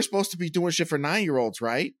 we're supposed to be doing shit for 9-year-olds,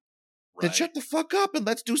 right? Then shut the fuck up and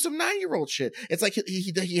let's do some 9-year-old shit. It's like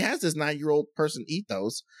he has this 9-year-old person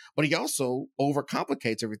ethos, but he also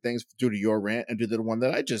overcomplicates everything due to your rant and due to the one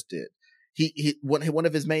that I just did. One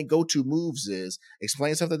of his main go-to moves is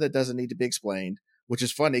explain something that doesn't need to be explained, which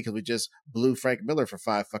is funny because we just blew Frank Miller for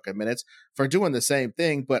 5 fucking minutes for doing the same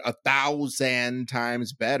thing, but 1,000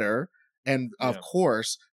 times better. And of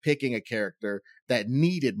course, picking a character that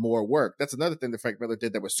needed more work. That's another thing that Frank Miller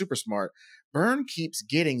did that was super smart. Byrne keeps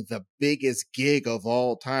getting the biggest gig of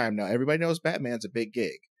all time. Now, everybody knows Batman's a big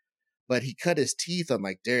gig, but he cut his teeth on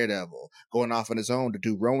like Daredevil, going off on his own to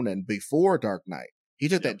do Ronin before Dark Knight. He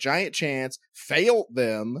took that giant chance, failed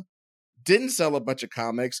them, didn't sell a bunch of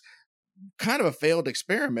comics. Kind of a failed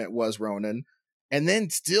experiment was Ronin, and then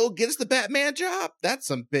still gets the Batman job. That's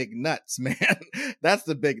some big nuts, man. That's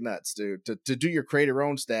the big nuts, dude. To do your create your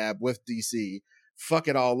own stab with DC, fuck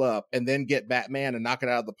it all up, and then get Batman and knock it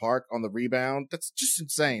out of the park on the rebound. That's just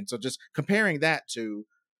insane. So just comparing that to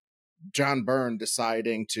John Byrne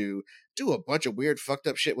deciding to do a bunch of weird fucked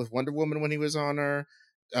up shit with Wonder Woman when he was on her,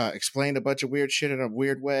 explain a bunch of weird shit in a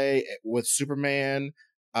weird way with Superman.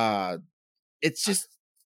 It's just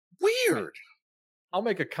weird. I'll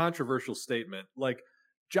make a controversial statement. Like,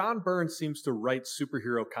 John Byrne seems to write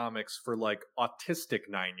superhero comics for like autistic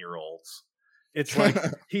 9-year-olds. It's like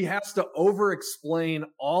he has to over explain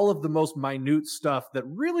all of the most minute stuff that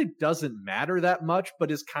really doesn't matter that much, but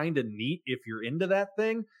is kind of neat if you're into that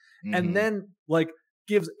thing. Mm-hmm. And then like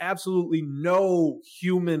gives absolutely no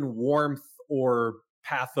human warmth or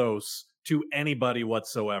pathos to anybody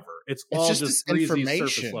whatsoever. It's all just crazy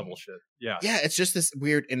surface level shit. Yeah. Yeah, it's just this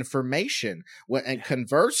weird information. And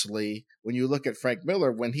conversely, when you look at Frank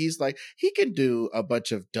Miller, when he's like, he can do a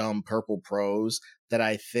bunch of dumb purple prose that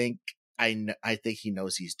I think he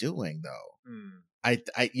knows he's doing though. I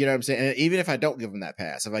you know what I'm saying? And even if I don't give him that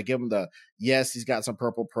pass, if I give him yes, he's got some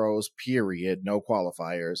purple prose, period, no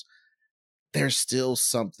qualifiers, there's still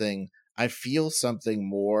something, I feel something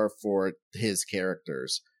more for his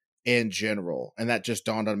characters in general, and that just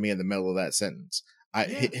dawned on me in the middle of that sentence.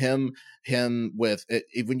 Him with it,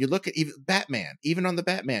 when you look at even Batman, even on the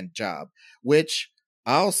Batman job, which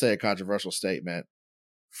I'll say a controversial statement,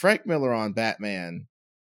 Frank Miller on Batman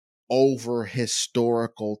over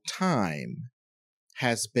historical time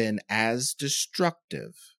has been as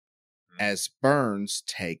destructive as Byrne's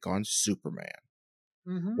take on Superman.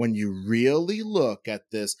 Mm-hmm. When you really look at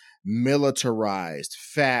this militarized,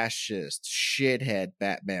 fascist, shithead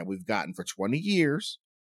Batman we've gotten for 20 years,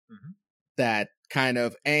 that kind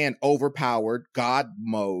of, and overpowered God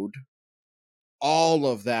mode, all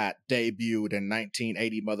of that debuted in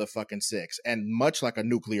 1980 motherfucking 6. And much like a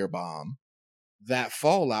nuclear bomb, that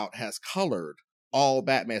fallout has colored all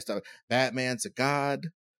Batman stuff. Batman's a god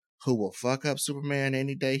who will fuck up Superman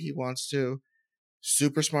any day he wants to.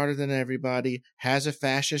 Super smarter than everybody, has a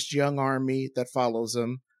fascist young army that follows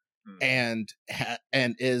him, and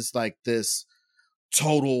is like this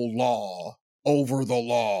total law over the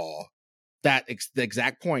law The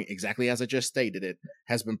exact point, exactly as I just stated it,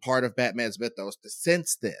 has been part of Batman's mythos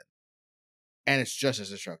since then. And it's just as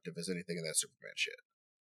destructive as anything in that Superman shit.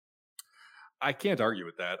 I can't argue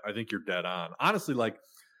with that. I think you're dead on. Honestly, like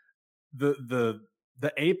the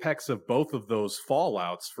apex of both of those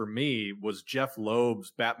fallouts for me was Jeff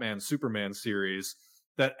Loeb's Batman Superman series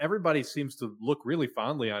that everybody seems to look really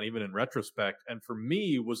fondly on, even in retrospect. And for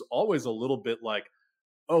me, was always a little bit like,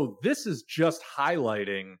 oh, this is just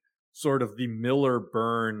highlighting sort of the Miller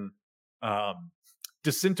Byrne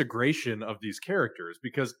disintegration of these characters.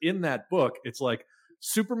 Because in that book, it's like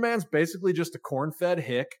Superman's basically just a corn-fed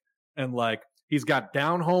hick, and like he's got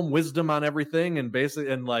down-home wisdom on everything, and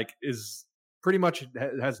basically, and like is pretty much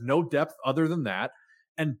has no depth other than that.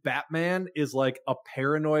 And Batman is like a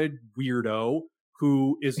paranoid weirdo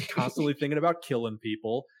who is constantly thinking about killing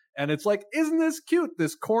people. And it's like, isn't this cute?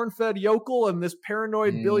 This corn-fed yokel and this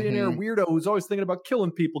paranoid billionaire weirdo who's always thinking about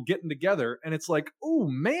killing people getting together. And it's like, oh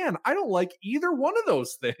man, I don't like either one of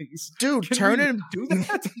those things. Dude, turning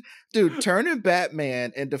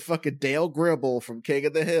Batman into fucking Dale Gribble from King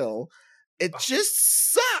of the Hill, it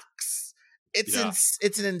just sucks.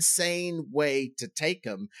 It's an insane way to take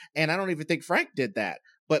him. And I don't even think Frank did that.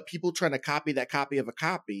 But people trying to copy that copy of a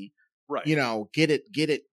copy, right? You know, get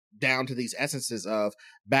it down to these essences of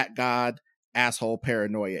Bat God, asshole,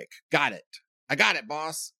 paranoiac. Got it. I got it,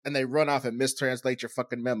 boss. And they run off and mistranslate your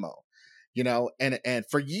fucking memo. You know, and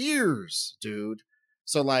for years, dude.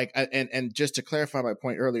 So like, and just to clarify my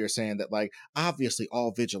point earlier, saying that like, obviously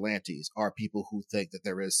all vigilantes are people who think that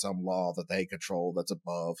there is some law that they control that's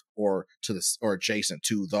above or adjacent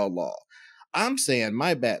to the law. I'm saying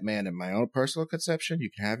my Batman, in my own personal conception, you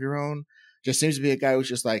can have your own, just seems to be a guy who's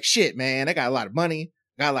just like, shit, man, I got a lot of money,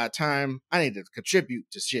 got a lot of time, I need to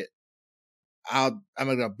contribute to shit. I'm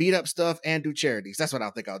gonna beat up stuff and do charities. That's what I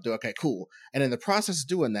think I'll do. Okay, cool. And in the process of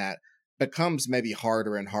doing that, becomes maybe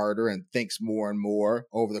harder and harder, and thinks more and more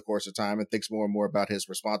over the course of time, and thinks more and more about his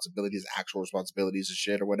responsibilities, actual responsibilities and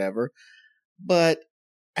shit or whatever. But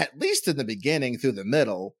at least in the beginning through the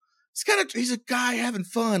middle, he's a guy having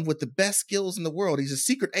fun with the best skills in the world. He's a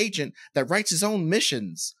secret agent that writes his own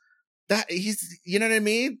missions. That he's, you know what I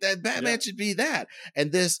mean? That Batman should be that.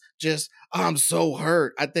 And this just, I'm so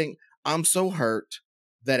hurt. I think I'm so hurt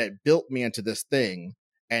that it built me into this thing.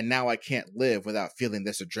 And now I can't live without feeling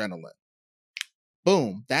this adrenaline.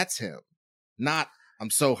 Boom. That's him. Not,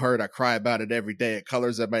 I'm so hurt. I cry about it every day. It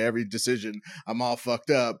colors at my every decision. I'm all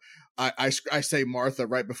fucked up. I say Martha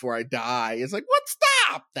right before I die. It's like, what?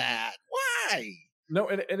 Stop that. Why? No,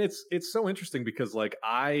 and it's so interesting because like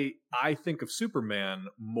I think of Superman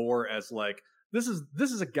more as like this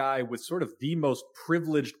is a guy with sort of the most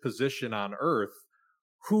privileged position on Earth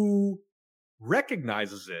who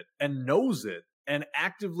recognizes it and knows it and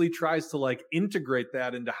actively tries to like integrate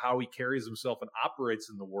that into how he carries himself and operates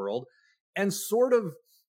in the world, and sort of,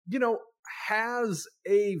 you know, has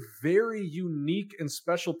a very unique and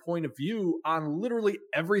special point of view on literally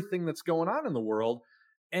everything that's going on in the world.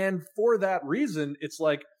 And for that reason, it's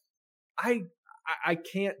like I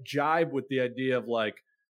can't jibe with the idea of like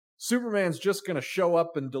Superman's just going to show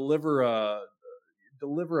up and deliver a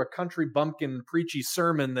country bumpkin preachy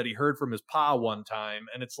sermon that he heard from his pa one time.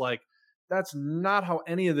 And it's like, that's not how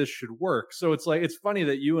any of this should work. So it's like, it's funny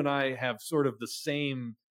that you and I have sort of the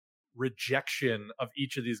same rejection of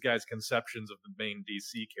each of these guys' conceptions of the main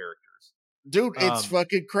DC characters. Dude, it's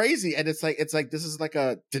fucking crazy. And it's like this is like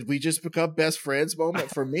a did we just become best friends moment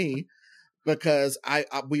for me, because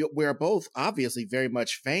we're both obviously very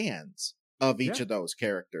much fans of each of those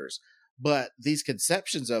characters. But these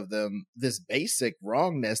conceptions of them, this basic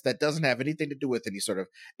wrongness that doesn't have anything to do with any sort of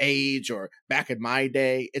age or back in my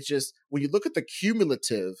day. It's just when you look at the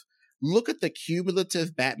cumulative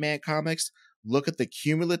Batman comics, look at the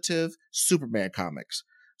cumulative Superman comics.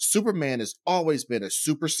 Superman has always been a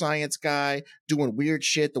super science guy doing weird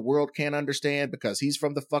shit the world can't understand because he's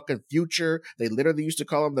from the fucking future. They literally used to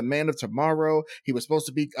call him the man of tomorrow. He was supposed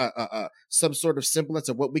to be some sort of semblance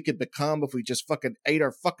of what we could become if we just fucking ate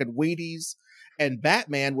our fucking Wheaties. And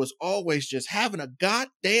Batman was always just having a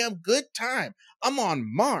goddamn good time. I'm on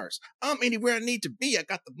Mars. I'm anywhere I need to be. I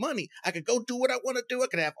got the money. I could go do what I want to do. I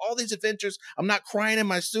can have all these adventures. I'm not crying in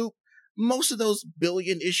my soup. Most of those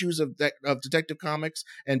billion issues of Detective Comics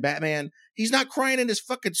and Batman, he's not crying in his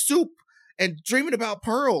fucking soup and dreaming about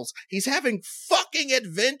pearls. He's having fucking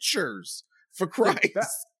adventures, for Christ.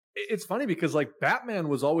 It's funny because like Batman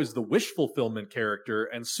was always the wish fulfillment character,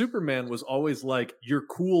 and Superman was always like your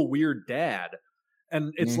cool weird dad.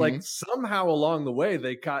 And it's like somehow along the way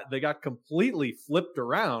they got completely flipped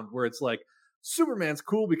around, where it's like Superman's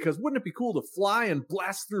cool because wouldn't it be cool to fly and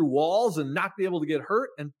blast through walls and not be able to get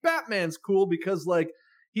hurt? And Batman's cool because, like,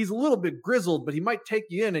 he's a little bit grizzled, but he might take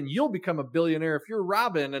you in and you'll become a billionaire if you're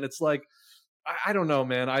Robin. And it's like, I don't know,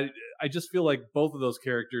 man. I just feel like both of those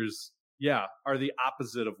characters, are the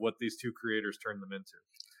opposite of what these two creators turned them into.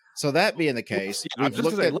 So that being the case,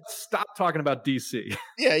 let's stop talking about DC.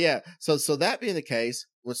 Yeah. So that being the case,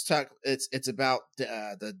 let's talk. It's about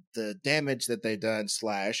the damage that they done /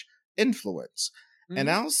 influence, and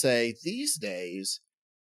I'll say these days,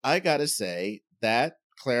 I gotta say that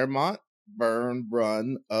Claremont Byrne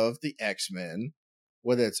run of the X-Men,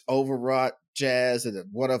 with its overwrought jazz and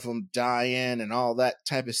one of them dying and all that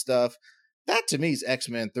type of stuff, that to me is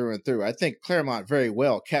X-Men through and through. I think Claremont very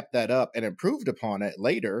well kept that up and improved upon it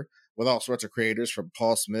later with all sorts of creators, from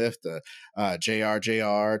Paul Smith to JR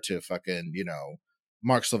to fucking,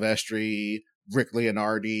 Mark Silvestri, Rick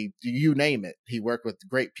Leonardi, you name it. He worked with the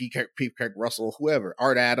great P. Kirk Russell, whoever,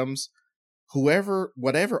 Art Adams,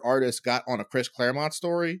 whatever artist got on a Chris Claremont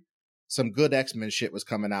story, some good X-Men shit was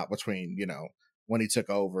coming out between, when he took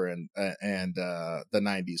over and the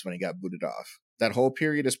 90s when he got booted off. That whole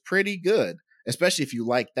period is pretty good, especially if you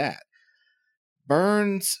like that.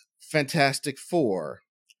 Byrne's Fantastic Four.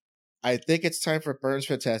 I think it's time for Byrne's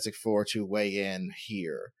Fantastic Four to weigh in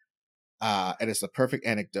here. And it's the perfect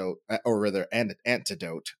anecdote, or rather an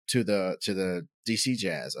antidote to the DC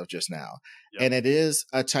jazz of just now. Yep. And it is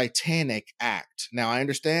a titanic act. Now, I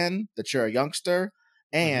understand that you're a youngster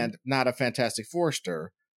and not a Fantastic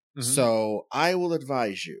Four-ster. So I will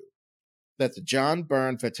advise you that the John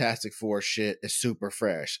Byrne Fantastic Four shit is super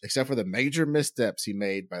fresh, except for the major missteps he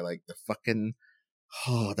made by like the fucking,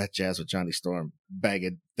 that Jazz with Johnny Storm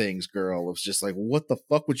bagging things girl was just like, what the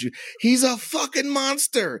fuck would you, he's a fucking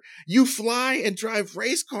monster. You fly and drive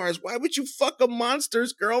race cars. Why would you fuck a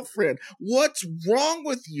monster's girlfriend? What's wrong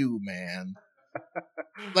with you, man?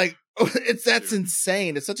 Like, that's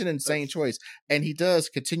insane. It's such an insane choice. And he does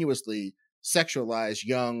continuously sexualize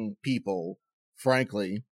young people,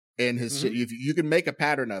 frankly, in his shit. You can make a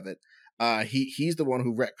pattern of it. He's the one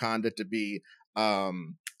who retconned it to be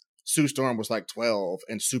Sue Storm was like 12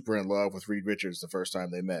 and super in love with Reed Richards the first time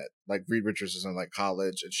they met. Like, Reed Richards is in like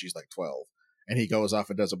college and she's like 12. And he goes off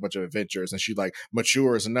and does a bunch of adventures and she like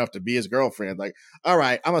matures enough to be his girlfriend. Like, all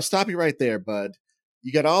right, I'm gonna stop you right there, bud.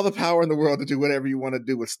 You got all the power in the world to do whatever you want to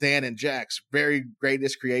do with Stan and Jack's very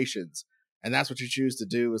greatest creations. And that's what you choose to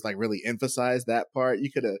do, is like really emphasize that part.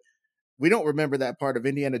 You could have, we don't remember that part of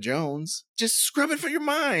Indiana Jones. Just scrub it from your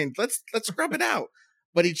mind. Let's scrub it out.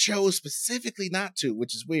 But he chose specifically not to,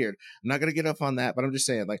 which is weird. I'm not going to get up on that, but I'm just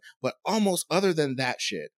saying, like, but almost other than that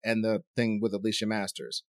shit and the thing with Alicia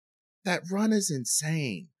Masters, that run is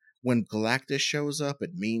insane. When Galactus shows up,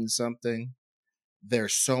 it means something.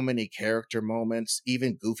 There's so many character moments,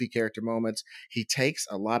 even goofy character moments. He takes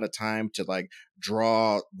a lot of time to like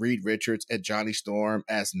draw Reed Richards and Johnny Storm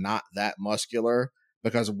as not that muscular,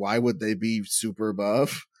 because why would they be super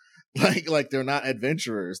buff? Like they're not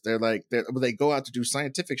adventurers. They go out to do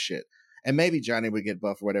scientific shit. And maybe Johnny would get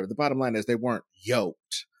buff or whatever. The bottom line is they weren't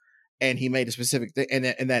yoked. And he made a specific thing,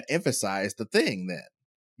 and that emphasized the thing then.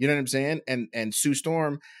 You know what I'm saying? And Sue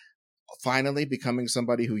Storm finally becoming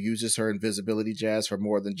somebody who uses her invisibility jazz for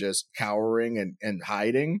more than just cowering and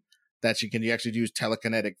hiding, that she can actually use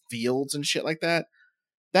telekinetic fields and shit like that.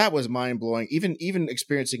 That was mind-blowing. Even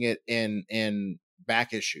experiencing it in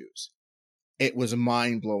back issues, it was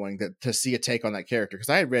mind-blowing to see a take on that character, because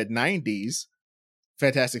I had read 90s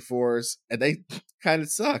Fantastic Fours and they kind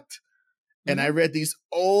of sucked. And I read these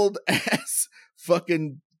old ass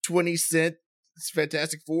fucking 20-cent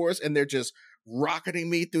Fantastic Fours and they're just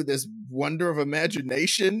rocketing me through this wonder of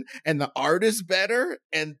imagination, and the art is better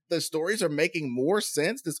and the stories are making more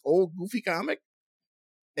sense. This old goofy comic,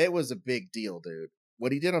 it was a big deal, dude.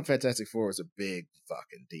 What he did on Fantastic Four was a big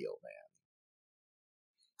fucking deal, man.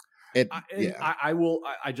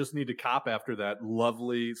 I just need to cop after that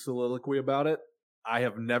lovely soliloquy about it. I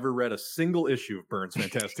have never read a single issue of Byrne's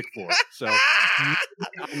Fantastic Four, so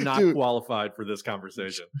I'm not qualified for this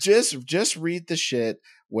conversation. Just read the shit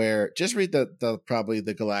just read the probably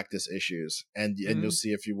the Galactus issues, and you'll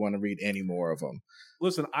see if you want to read any more of them.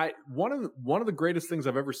 Listen, one of the greatest things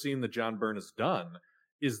I've ever seen that John Byrne has done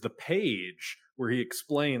is the page where he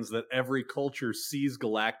explains that every culture sees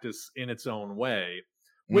Galactus in its own way,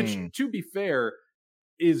 which, to be fair,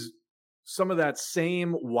 is some of that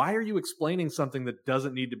same, why are you explaining something that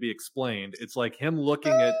doesn't need to be explained? It's like him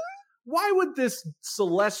looking at, why would this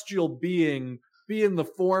celestial being be in the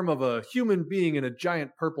form of a human being in a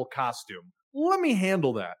giant purple costume? Let me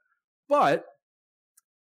handle that. But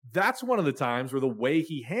that's one of the times where the way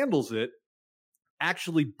he handles it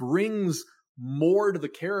actually brings more to the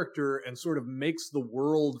character and sort of makes the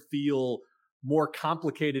world feel more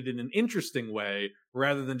complicated in an interesting way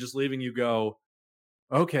rather than just leaving you go,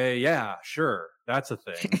 okay, yeah, sure, that's a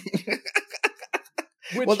thing.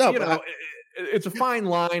 Well, Which, no, you but know, it's a fine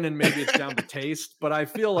line and maybe it's down to taste, but I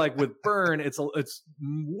feel like with Byrne, it's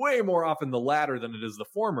way more often the latter than it is the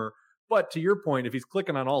former. But to your point, if he's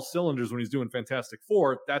clicking on all cylinders when he's doing Fantastic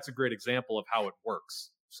Four, that's a great example of how it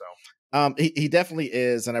works. So he definitely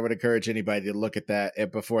is, and I would encourage anybody to look at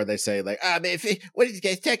that before they say like, "Ah, man, what did you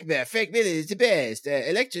guys talk about? Frank Miller is the best.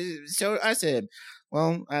 Electra is so awesome."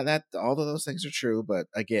 Well, that all of those things are true, but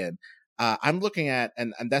again, I'm looking at,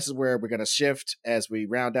 and this is where we're going to shift as we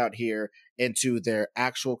round out here into their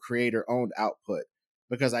actual creator-owned output,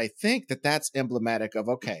 because I think that that's emblematic of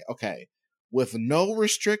okay, with no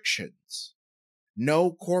restrictions,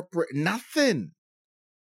 no corporate, nothing.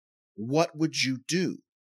 What would you do?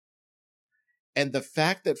 And the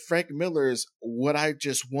fact that Frank Miller's What I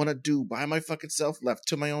Just Want to Do by my fucking self, left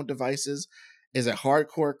to my own devices, is a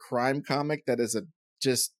hardcore crime comic that is a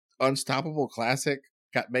just unstoppable classic,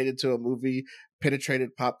 got made into a movie,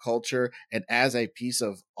 penetrated pop culture, and as a piece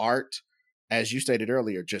of art, as you stated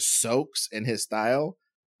earlier, just soaks in his style.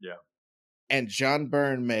 yeah. And John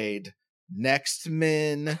Byrne made Next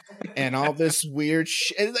Men and all this weird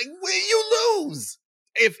shit. It's like, will you lose?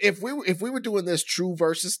 If we were doing this true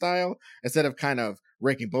versus style, instead of kind of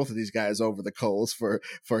raking both of these guys over the coals for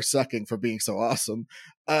sucking for being so awesome,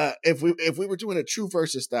 if we were doing a true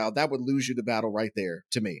versus style, that would lose you the battle right there.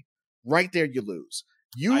 To me, right there, you lose.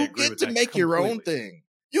 You get to make your own thing.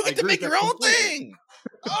 You get to make your own thing.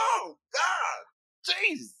 Oh God,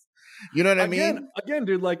 jeez. You know what I mean? Again,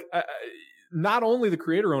 dude, like not only the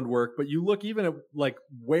creator owned work, but you look even at like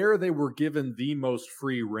where they were given the most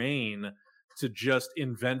free reign to just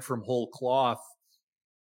invent from whole cloth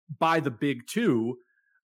by the big two.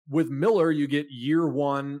 With Miller, you get Year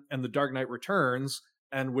One and The Dark Knight Returns,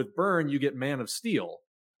 and with Byrne, you get Man of Steel.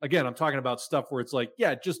 Again, I'm talking about stuff where it's like,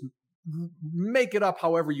 yeah, just make it up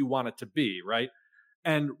however you want it to be, right?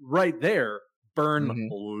 And right there, Byrne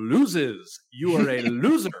loses. You are a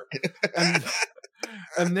loser.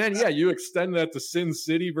 And then, yeah, you extend that to Sin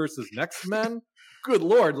City versus Next Men. Good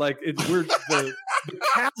Lord, like we're the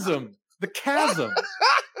chasm. The chasm.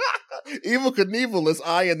 Evil Knievel is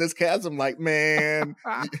eyeing this chasm like, man,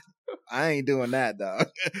 I ain't doing that, dog.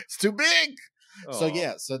 It's too big. Oh. So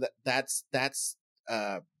yeah, so that's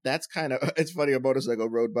kind of, it's funny, a motorcycle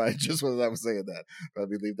rode by just when I was saying that.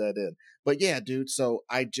 Probably leave that in. But yeah, dude, so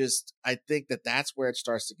I think that's where it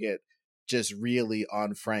starts to get just really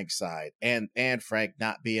on Frank's side, and Frank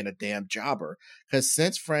not being a damn jobber, because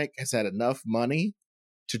since Frank has had enough money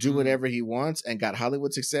to do whatever he wants and got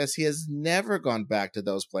Hollywood success, he has never gone back to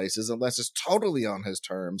those places unless it's totally on his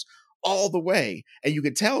terms all the way. And you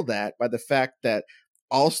can tell that by the fact that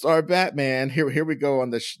All-Star Batman, here we go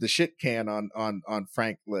on the shit can on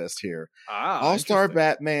Frank list here. All-Star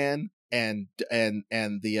Batman and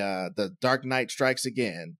the Dark Knight Strikes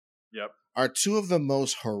Again. Yep. Are two of the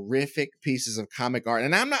most horrific pieces of comic art.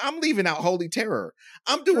 And I'm leaving out Holy Terror.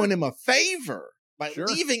 I'm doing him a favor by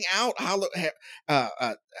leaving out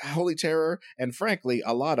Holy Terror, and frankly,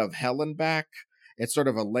 a lot of Hellenbach. It's sort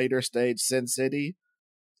of a later stage Sin City.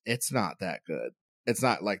 It's not that good. It's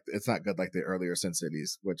not good like the earlier Sin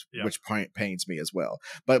Cities, which pains me as well.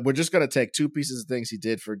 But we're just gonna take two pieces of things he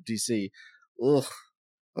did for DC. Ugh,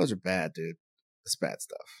 those are bad, dude. It's bad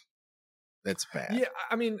stuff. It's bad. Yeah,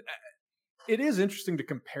 I mean, it is interesting to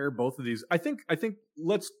compare both of these. I think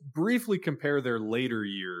let's briefly compare their later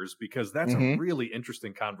years, because that's a really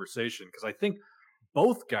interesting conversation, because I think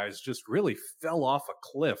both guys just really fell off a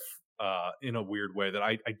cliff in a weird way that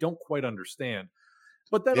I don't quite understand.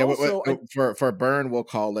 But then also for Byrne, we'll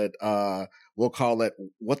call it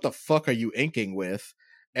what the fuck are you inking with?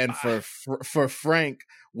 And for Frank,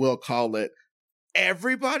 we'll call it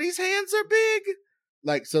everybody's hands are big.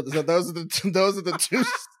 Like so those are the two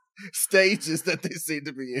stages that they seem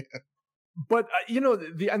to be in. But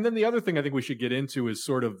and then the other thing I think we should get into is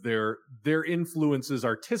sort of their influences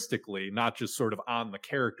artistically, not just sort of on the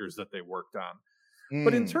characters that they worked on.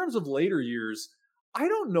 But in terms of later years, I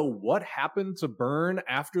don't know what happened to Byrne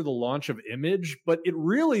after the launch of Image, but it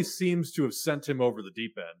really seems to have sent him over the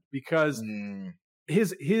deep end, because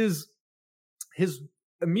his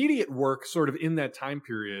immediate work sort of in that time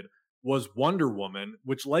period was Wonder Woman,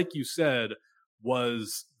 which, like you said,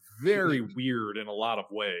 was very weird in a lot of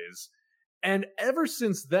ways. And ever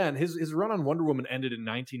since then, his run on Wonder Woman ended in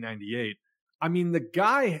 1998. I mean, the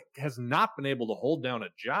guy has not been able to hold down a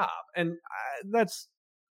job. And that's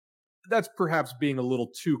perhaps being a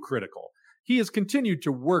little too critical. He has continued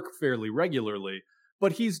to work fairly regularly,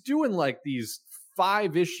 but he's doing like these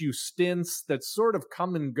 5-issue stints that sort of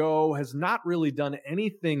come and go, has not really done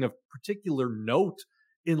anything of particular note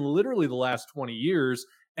in literally the last 20 years.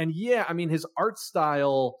 And yeah, I mean, his art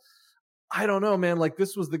style, I don't know, man. Like,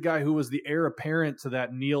 this was the guy who was the heir apparent to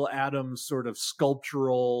that Neil Adams sort of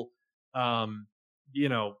sculptural, um,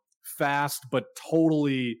 fast but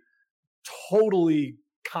totally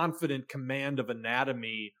confident command of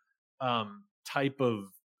anatomy type of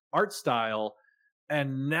art style.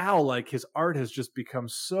 And now, like, his art has just become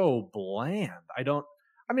so bland. I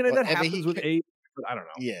mean, Well, that I mean, happens with age, but I don't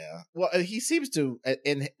know. yeah. Well, he seems to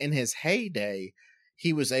in his heyday,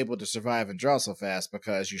 he was able to survive and draw so fast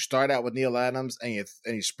because you start out with Neil Adams and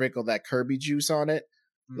you sprinkle that Kirby juice on it.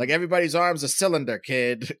 Like, Mm. everybody's arm's a cylinder,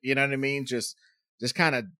 kid. You know what I mean? Just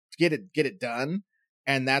kind of get it done.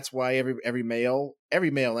 And that's why every male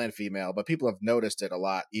and female, but people have noticed it a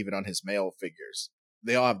lot, even on his male figures.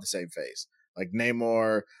 They all have the same face. Like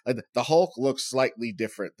Namor, like the Hulk looks slightly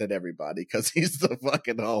different than everybody because he's the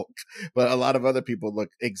fucking Hulk. But a lot of other people look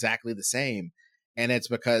exactly the same. And it's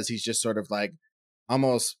because he's just sort of like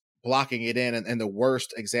almost blocking it in. And the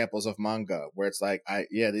worst examples of manga where it's like,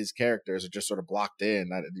 these characters are just sort of blocked in.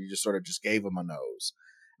 You just sort of just gave them a nose.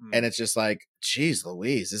 And it's just like, geez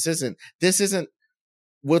Louise, this isn't,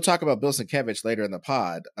 we'll talk about Bill Sienkiewicz later in the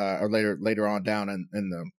pod, or later on down in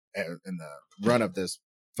the run of this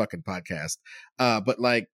fucking podcast. But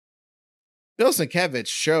like, Bill Sienkiewicz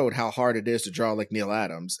showed how hard it is to draw like Neil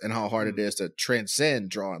Adams and how hard it is to transcend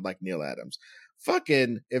drawing like Neil Adams.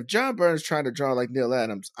 Fucking, if John Byrne's trying to draw like Neil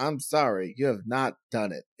Adams, I'm sorry, you have not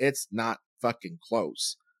done it. It's not fucking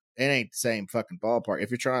close. It ain't the same fucking ballpark.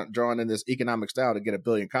 If you're drawing in this economic style to get 1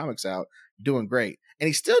 billion comics out, you're doing great. And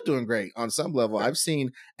he's still doing great on some level. I've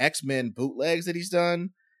seen X-Men bootlegs that he's done.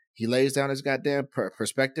 He lays down his goddamn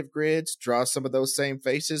perspective grids, draws some of those same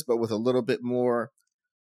faces, but with a little bit more.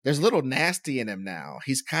 There's a little nasty in him now.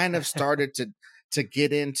 He's kind of started to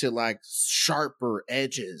get into like sharper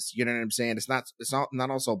edges. You know what I'm saying? It's not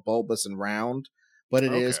also bulbous and round, but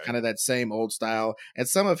it is kind of that same old style. And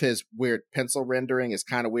some of his weird pencil rendering is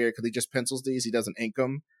kind of weird because he just pencils these. He doesn't ink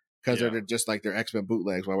them because they're just like they're X-Men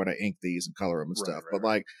bootlegs. Why would I ink these and color them and stuff?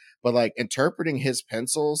 But like interpreting his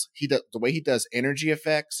pencils, the way he does energy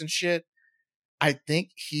effects and shit. I think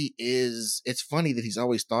he is. It's funny that he's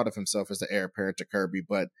always thought of himself as the heir apparent to Kirby,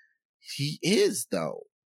 but he is, though.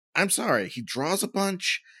 I'm sorry. He draws a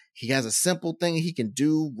bunch. He has a simple thing he can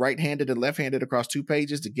do right-handed and left-handed across 2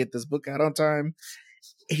 pages to get this book out on time.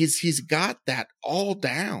 He's got that all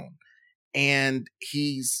down, and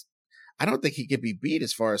I don't think he can be beat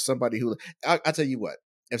as far as somebody who. I'll tell you what.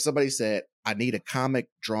 If somebody said, "I need a comic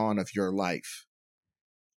drawn of your life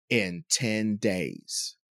in 10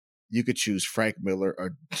 days." You could choose Frank Miller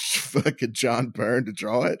or fucking John Byrne to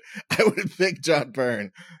draw it. I would pick John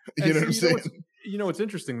Byrne. You know what I'm saying? What's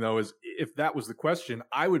interesting though is if that was the question,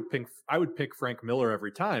 I would pick Frank Miller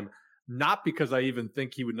every time. Not because I even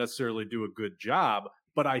think he would necessarily do a good job,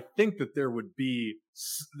 but I think that there would be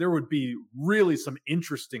really some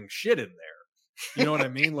interesting shit in there. You know what I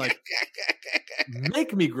mean? Like,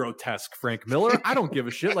 make me grotesque, Frank Miller. I don't give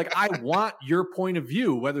a shit. Like, I want your point of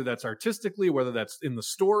view, whether that's artistically, whether that's in the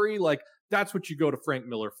story. Like, that's what you go to Frank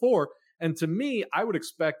Miller for. And to me, I would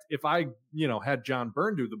expect if I, had John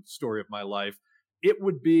Byrne do the story of my life, it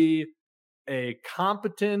would be a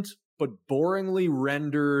competent but boringly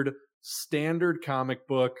rendered standard comic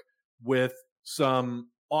book with some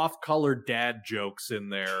off-color dad jokes in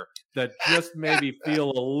there that just maybe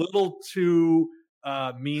feel a little too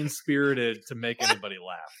mean-spirited to make anybody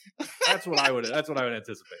laugh. That's what I would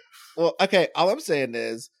anticipate. Well, okay, all I'm saying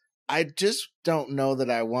is I just don't know that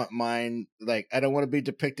I want mine. Like, I don't want to be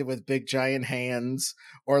depicted with big giant hands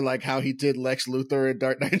or like how he did Lex Luthor in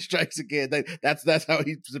Dark Knight Strikes Again. That's how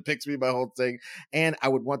he depicts me, my whole thing. And I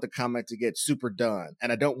would want the comic to get super done,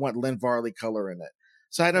 and I don't want Lynn Varley color in it.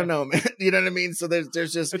 So I don't know, man. You know what I mean? So there's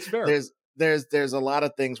just there's a lot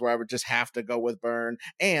of things where I would just have to go with Byrne.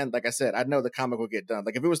 And like I said, I know the comic will get done.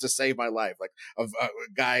 Like if it was to save my life, like a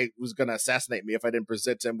guy who's going to assassinate me if I didn't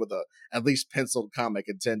present him with a at least penciled comic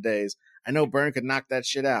in 10 days, I know Byrne could knock that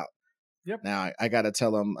shit out. Yep. Now I gotta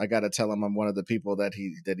tell him I'm one of the people that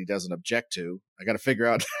he doesn't object to. I gotta figure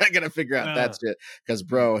out that shit. Because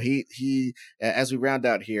bro, he as we round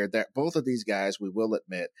out here, that both of these guys, we will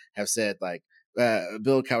admit, have said like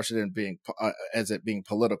Bill couched it being as it being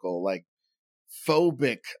political, like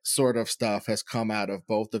phobic sort of stuff has come out of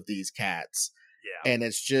both of these cats. Yeah. And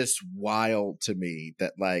it's just wild to me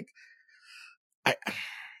that like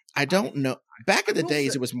I don't know. Back in the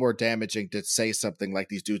days, it was more damaging to say something like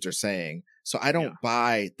these dudes are saying. So I don't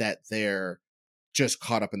buy that they're just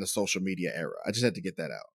caught up in the social media era. I just had to get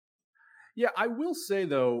that out. Yeah, I will say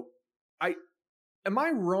though, I am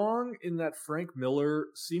I wrong in that Frank Miller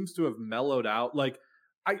seems to have mellowed out? Like,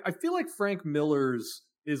 I feel like Frank Miller's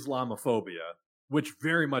Islamophobia, which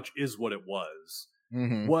very much is what it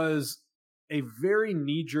Mm-hmm. was a very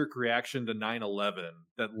knee jerk reaction to 9/11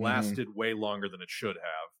 that Mm-hmm. lasted way longer than it should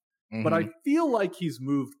have. But Mm-hmm. I feel like he's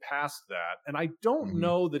moved past that. And I don't Mm-hmm.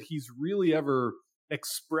 know that he's really ever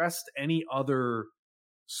expressed any other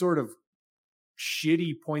sort of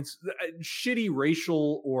shitty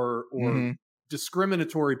racial or Mm-hmm.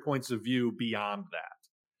 discriminatory points of view beyond that.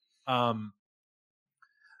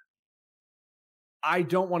 I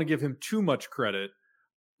don't want to give him too much credit,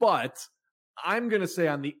 but I'm going to say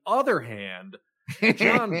on the other hand,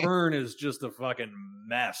 John Byrne is just a fucking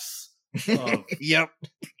mess of Yep.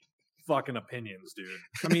 fucking opinions, dude.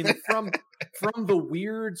 I mean, from the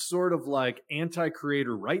weird sort of like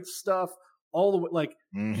anti-creator rights stuff all the way, like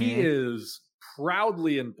he Mm-hmm. is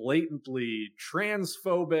proudly and blatantly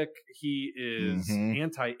transphobic. He is Mm-hmm.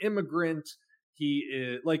 anti-immigrant. He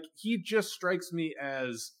is like, he just strikes me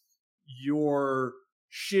as your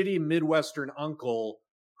shitty Midwestern uncle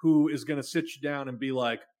who is going to sit you down and be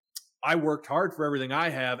like, I worked hard for everything I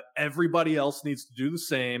have. Everybody else needs to do the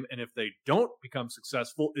same. And if they don't become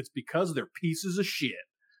successful, it's because they're pieces of shit.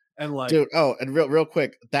 And like, Dude, oh, and real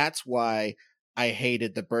quick, that's why I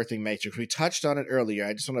hated the birthing matrix. We touched on it earlier.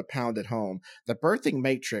 I just want to pound it home. The birthing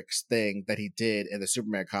matrix thing that he did in the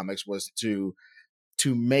Superman comics was to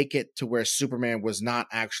make it to where Superman was not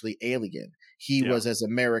actually alien. He was as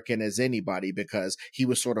American as anybody because he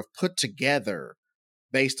was sort of put together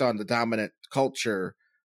based on the dominant culture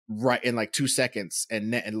right in like 2 seconds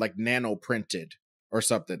and like nano printed or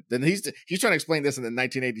something. Then he's trying to explain this in the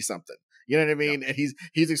 1980 something. You know what I mean? And he's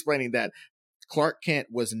explaining that Clark Kent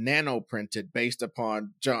was nano printed based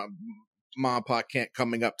upon John Ma and Pa Kent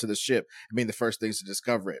coming up to the ship and being the first things to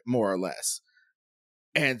discover it, more or less.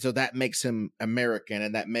 And so that makes him American,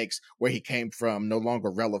 and that makes where he came from no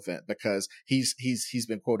longer relevant because he's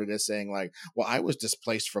been quoted as saying like, "Well, I was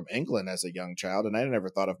displaced from England as a young child, and I never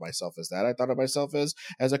thought of myself as that. I thought of myself as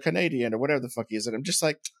a Canadian or whatever the fuck he is." And I'm just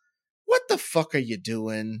like, "What the fuck are you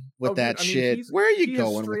doing with oh, dude, that I mean, shit? Where are you he has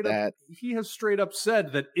going with straight up that?" he has straight up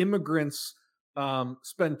said that immigrants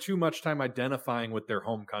spend too much time identifying with their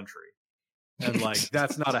home country. And like,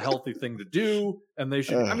 that's not a healthy thing to do. And they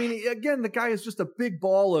should, I mean, again, the guy is just a big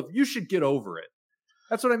ball of, you should get over it.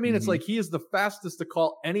 That's what I mean. It's like, he is the fastest to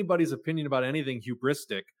call anybody's opinion about anything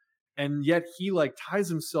hubristic. And yet he like ties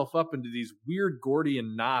himself up into these weird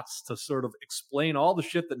Gordian knots to sort of explain all the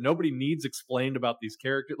shit that nobody needs explained about these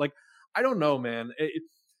characters. Like, I don't know, man.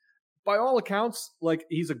 By all accounts, like,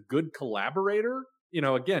 he's a good collaborator. You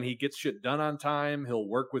know, again, he gets shit done on time. He'll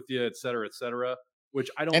work with you, et cetera,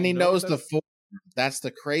 which I And he don't know if knows the that's, full. That's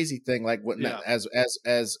the crazy thing. Like what yeah.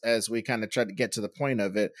 as we kind of try to get to the point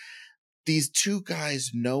of it, these two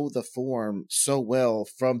guys know the form so well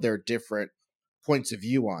from their different points of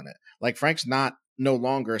view on it. Like Frank's no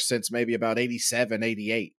longer since maybe about 87,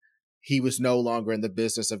 88. He was no longer in the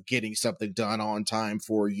business of getting something done on time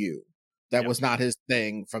for you. That was not his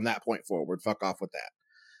thing from that point forward. Fuck off with that.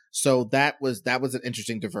 So that was an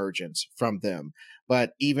interesting divergence from them.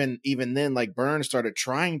 But even then, like Byrne started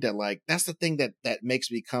trying to like, that's the thing that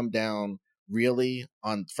makes me come down really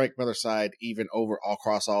on Frank Miller's side, even over all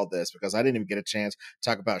across all this, because I didn't even get a chance to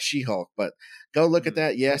talk about She-Hulk. But go look at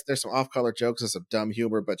that. Yes, there's some off-color jokes and some dumb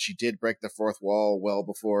humor, but she did break the fourth wall well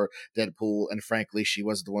before Deadpool. And frankly, she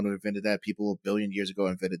wasn't the one who invented that. People a billion years ago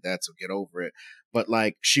invented that, so get over it. But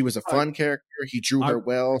like, she was a fun character. He drew her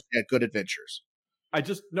well. She had good adventures. I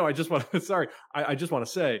just want to, sorry. I just want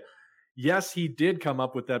to say, yes, he did come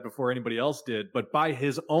up with that before anybody else did, but by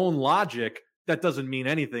his own logic, that doesn't mean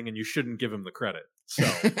anything and you shouldn't give him the credit. So.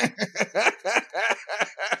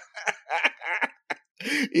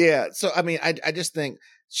 Yeah. So, I mean, I just think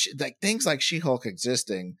like things like She-Hulk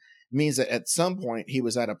existing means that at some point he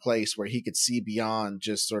was at a place where he could see beyond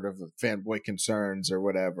just sort of fanboy concerns or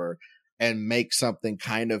whatever and make something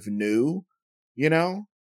kind of new, you know?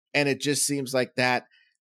 And it just seems like that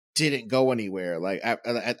didn't go anywhere. Like I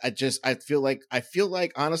feel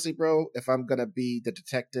like honestly, bro, if I'm gonna be the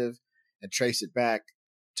detective and trace it back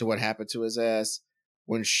to what happened to his ass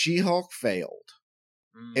when She-Hulk failed,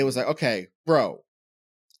 it was like, okay, bro,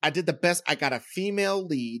 I did the best. I got a female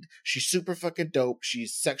lead. She's super fucking dope.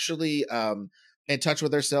 She's sexually in touch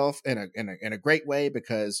with herself in a great way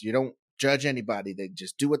because you don't judge anybody. They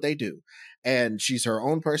just do what they do. And she's her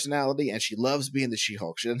own personality and she loves being the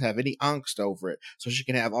She-Hulk. She doesn't have any angst over it. So she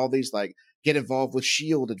can have all these like get involved with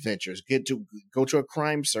SHIELD adventures, go to a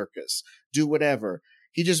crime circus, do whatever.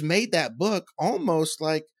 he just made that book almost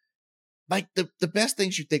like the best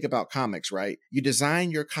things you think about comics, right? You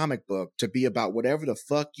design your comic book to be about whatever the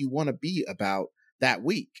fuck you want to be about that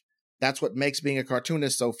week. That's what makes being a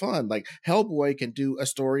cartoonist so fun. Like Hellboy can do a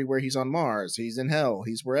story where he's on Mars, he's in hell,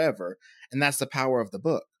 he's wherever, and that's the power of the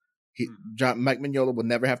book. Mike Mignola will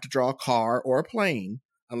never have to draw a car or a plane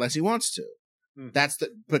unless he wants to. That's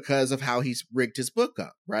because of how he's rigged his book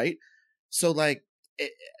up, right? So like,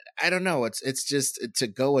 I don't know. It's just to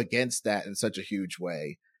go against that in such a huge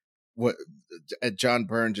way. What John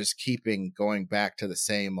Byrne just keeping going back to the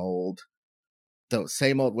same old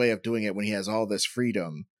way of doing it when he has all this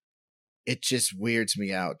freedom. It just weirds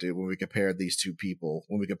me out, dude, when we compare these two people,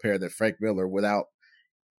 when we compare that Frank Miller without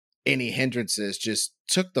any hindrances just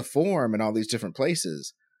took the form in all these different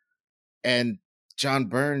places. And John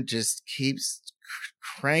Byrne just keeps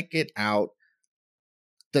cranking out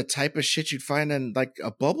the type of shit you'd find in like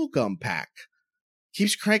a bubblegum pack.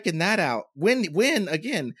 Keeps cranking that out. When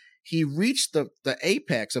again, he reached the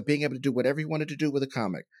apex of being able to do whatever he wanted to do with a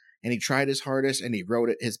comic. And he tried his hardest and he wrote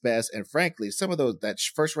it his best. And frankly, some of that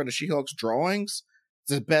first run of She-Hulk's drawings,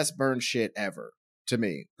 it's the best Byrne shit ever to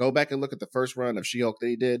me. Go back and look at the first run of She-Hulk that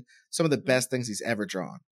he did. Some of the best things he's ever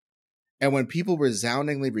drawn. And when people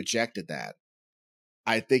resoundingly rejected that,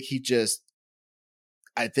 I think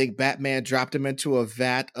Batman dropped him into a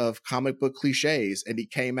vat of comic book cliches and he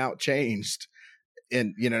came out changed.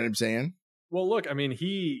 And you know what I'm saying? Well, look, I mean,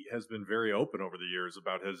 he has been very open over the years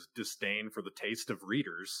about his disdain for the taste of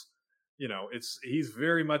readers. You know, he's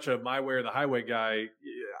very much a my way or the highway guy.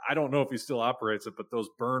 I don't know if he still operates it, but those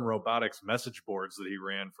Byrne Robotics message boards that he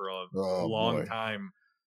ran for a long time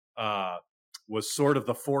was sort of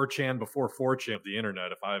the 4chan before 4chan of the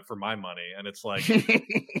internet, for my money. And it's like,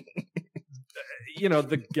 you know,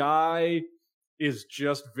 the guy is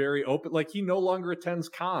just very open. Like, he no longer attends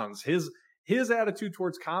cons. His attitude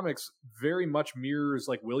towards comics very much mirrors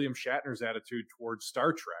like William Shatner's attitude towards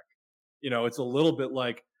Star Trek. You know, it's a little bit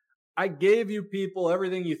like, I gave you people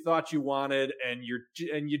everything you thought you wanted, and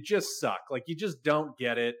you just suck. Like, you just don't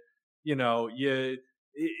get it. You know,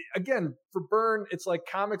 again, for Byrne, it's like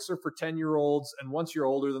comics are for 10-year-olds, and once you're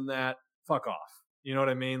older than that, fuck off. You know what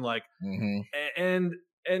I mean? Like, and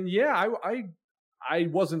yeah, I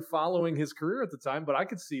wasn't following his career at the time, but I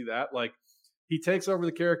could see that. Like, he takes over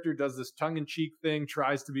the character, does this tongue-in-cheek thing,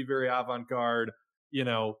 tries to be very avant-garde, you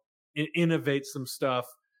know, innovates some stuff,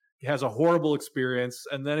 has a horrible experience,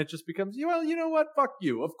 and then it just becomes, well, you know what? Fuck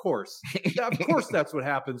you. Of course. Of course that's what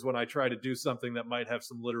happens when I try to do something that might have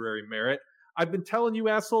some literary merit. I've been telling you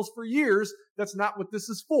assholes for years that's not what this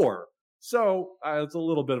is for. So it's a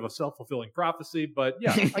little bit of a self-fulfilling prophecy, but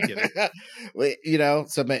yeah, I get it. Well, you know,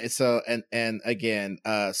 so and again,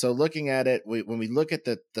 so looking at it, when we look at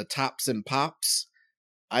the tops and pops,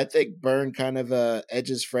 I think Byrne kind of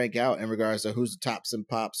edges Frank out in regards to who's the tops and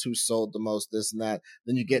pops, who sold the most, this and that.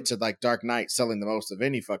 Then you get to like Dark Knight selling the most of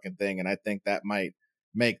any fucking thing, and I think that might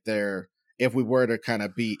make if we were to kind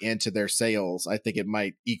of be into their sales, I think it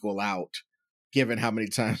might equal out, given how many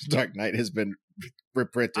times Dark Knight has been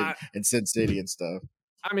reprinted in Sin City and stuff.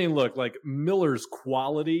 I mean, look, like Miller's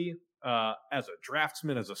quality as a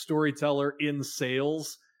draftsman, as a storyteller in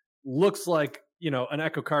sales looks like, you know, an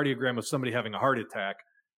echocardiogram of somebody having a heart attack.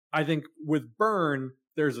 I think with Byrne,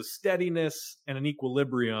 there's a steadiness and an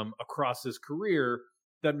equilibrium across his career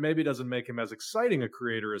that maybe doesn't make him as exciting a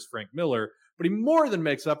creator as Frank Miller, but he more than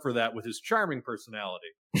makes up for that with his charming personality.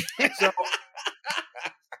 So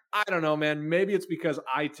I don't know, man. Maybe it's because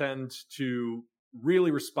I tend to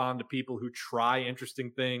really respond to people who try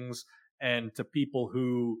interesting things and to people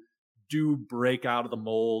who do break out of the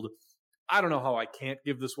mold. I don't know how I can't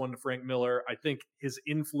give this one to Frank Miller. I think his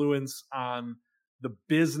influence on the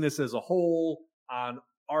business as a whole, on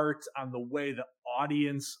art, on the way the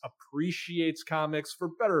audience appreciates comics, for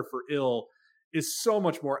better or for ill, is so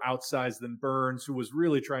much more outsized than Burns, who was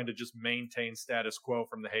really trying to just maintain status quo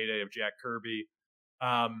from the heyday of Jack Kirby.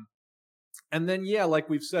 And then, yeah, like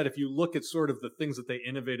we've said, if you look at sort of the things that they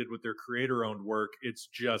innovated with their creator-owned work, it's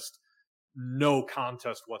just no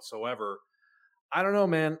contest whatsoever. I don't know,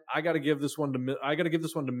 man. I got to give this one to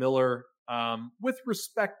Miller, with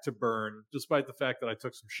respect to Byrne, despite the fact that I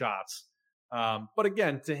took some shots. But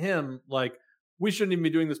again, to him, like, we shouldn't even be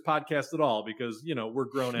doing this podcast at all because, you know, we're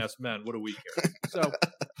grown ass men. What do we care? So,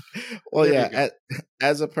 well, yeah.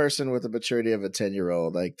 as a person with the maturity of a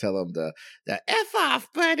 10-year-old, like tell him the F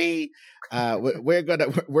off, buddy. We're gonna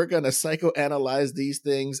psychoanalyze these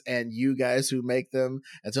things and you guys who make them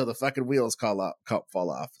until the fucking wheels fall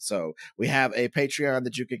off. So we have a Patreon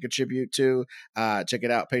that you can contribute to. Check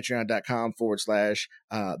it out,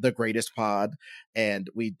 patreon.com/the greatest pod. And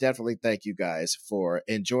we definitely thank you guys for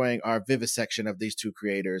enjoying our vivisection of these two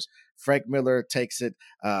creators. Frank Miller takes it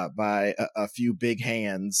by a few big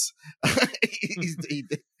hands. he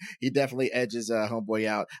definitely edges homeboy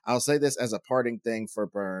out. I'll say this as a parting thing for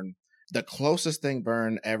Byrne. The closest thing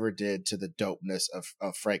Byrne ever did to the dopeness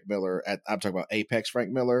of Frank Miller, I'm talking about Apex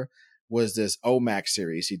Frank Miller, was this OMAC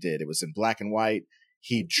series he did. It was in black and white.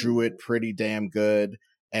 He drew it pretty damn good.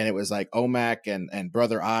 And it was like OMAC and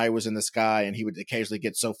Brother Eye was in the sky, and he would occasionally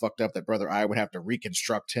get so fucked up that Brother Eye would have to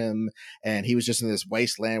reconstruct him. And he was just in this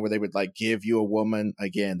wasteland where they would like give you a woman.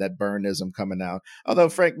 Again, that Byrneism coming out. Although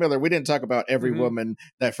Frank Miller, we didn't talk about every woman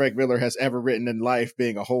that Frank Miller has ever written in life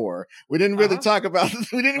being a whore. We didn't really talk about,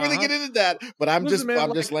 we didn't really get into that, but I'm just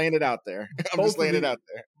laying it out there. I'm just laying it out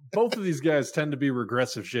there. Both of these guys tend to be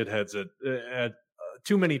regressive shitheads at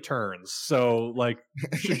too many turns, so like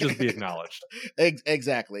should just be acknowledged.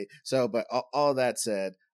 Exactly. So, but all that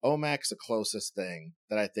said, OMAC's the closest thing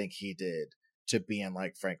that I think he did to being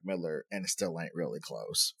like Frank Miller, and it still ain't really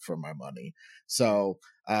close for my money. So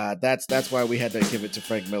that's why we had to give it to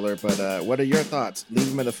Frank Miller. But what are your thoughts? Leave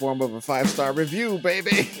them in the form of a 5-star review,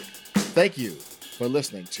 baby. Thank you for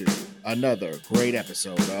listening to another great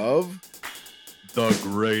episode of The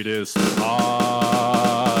Greatest Pod.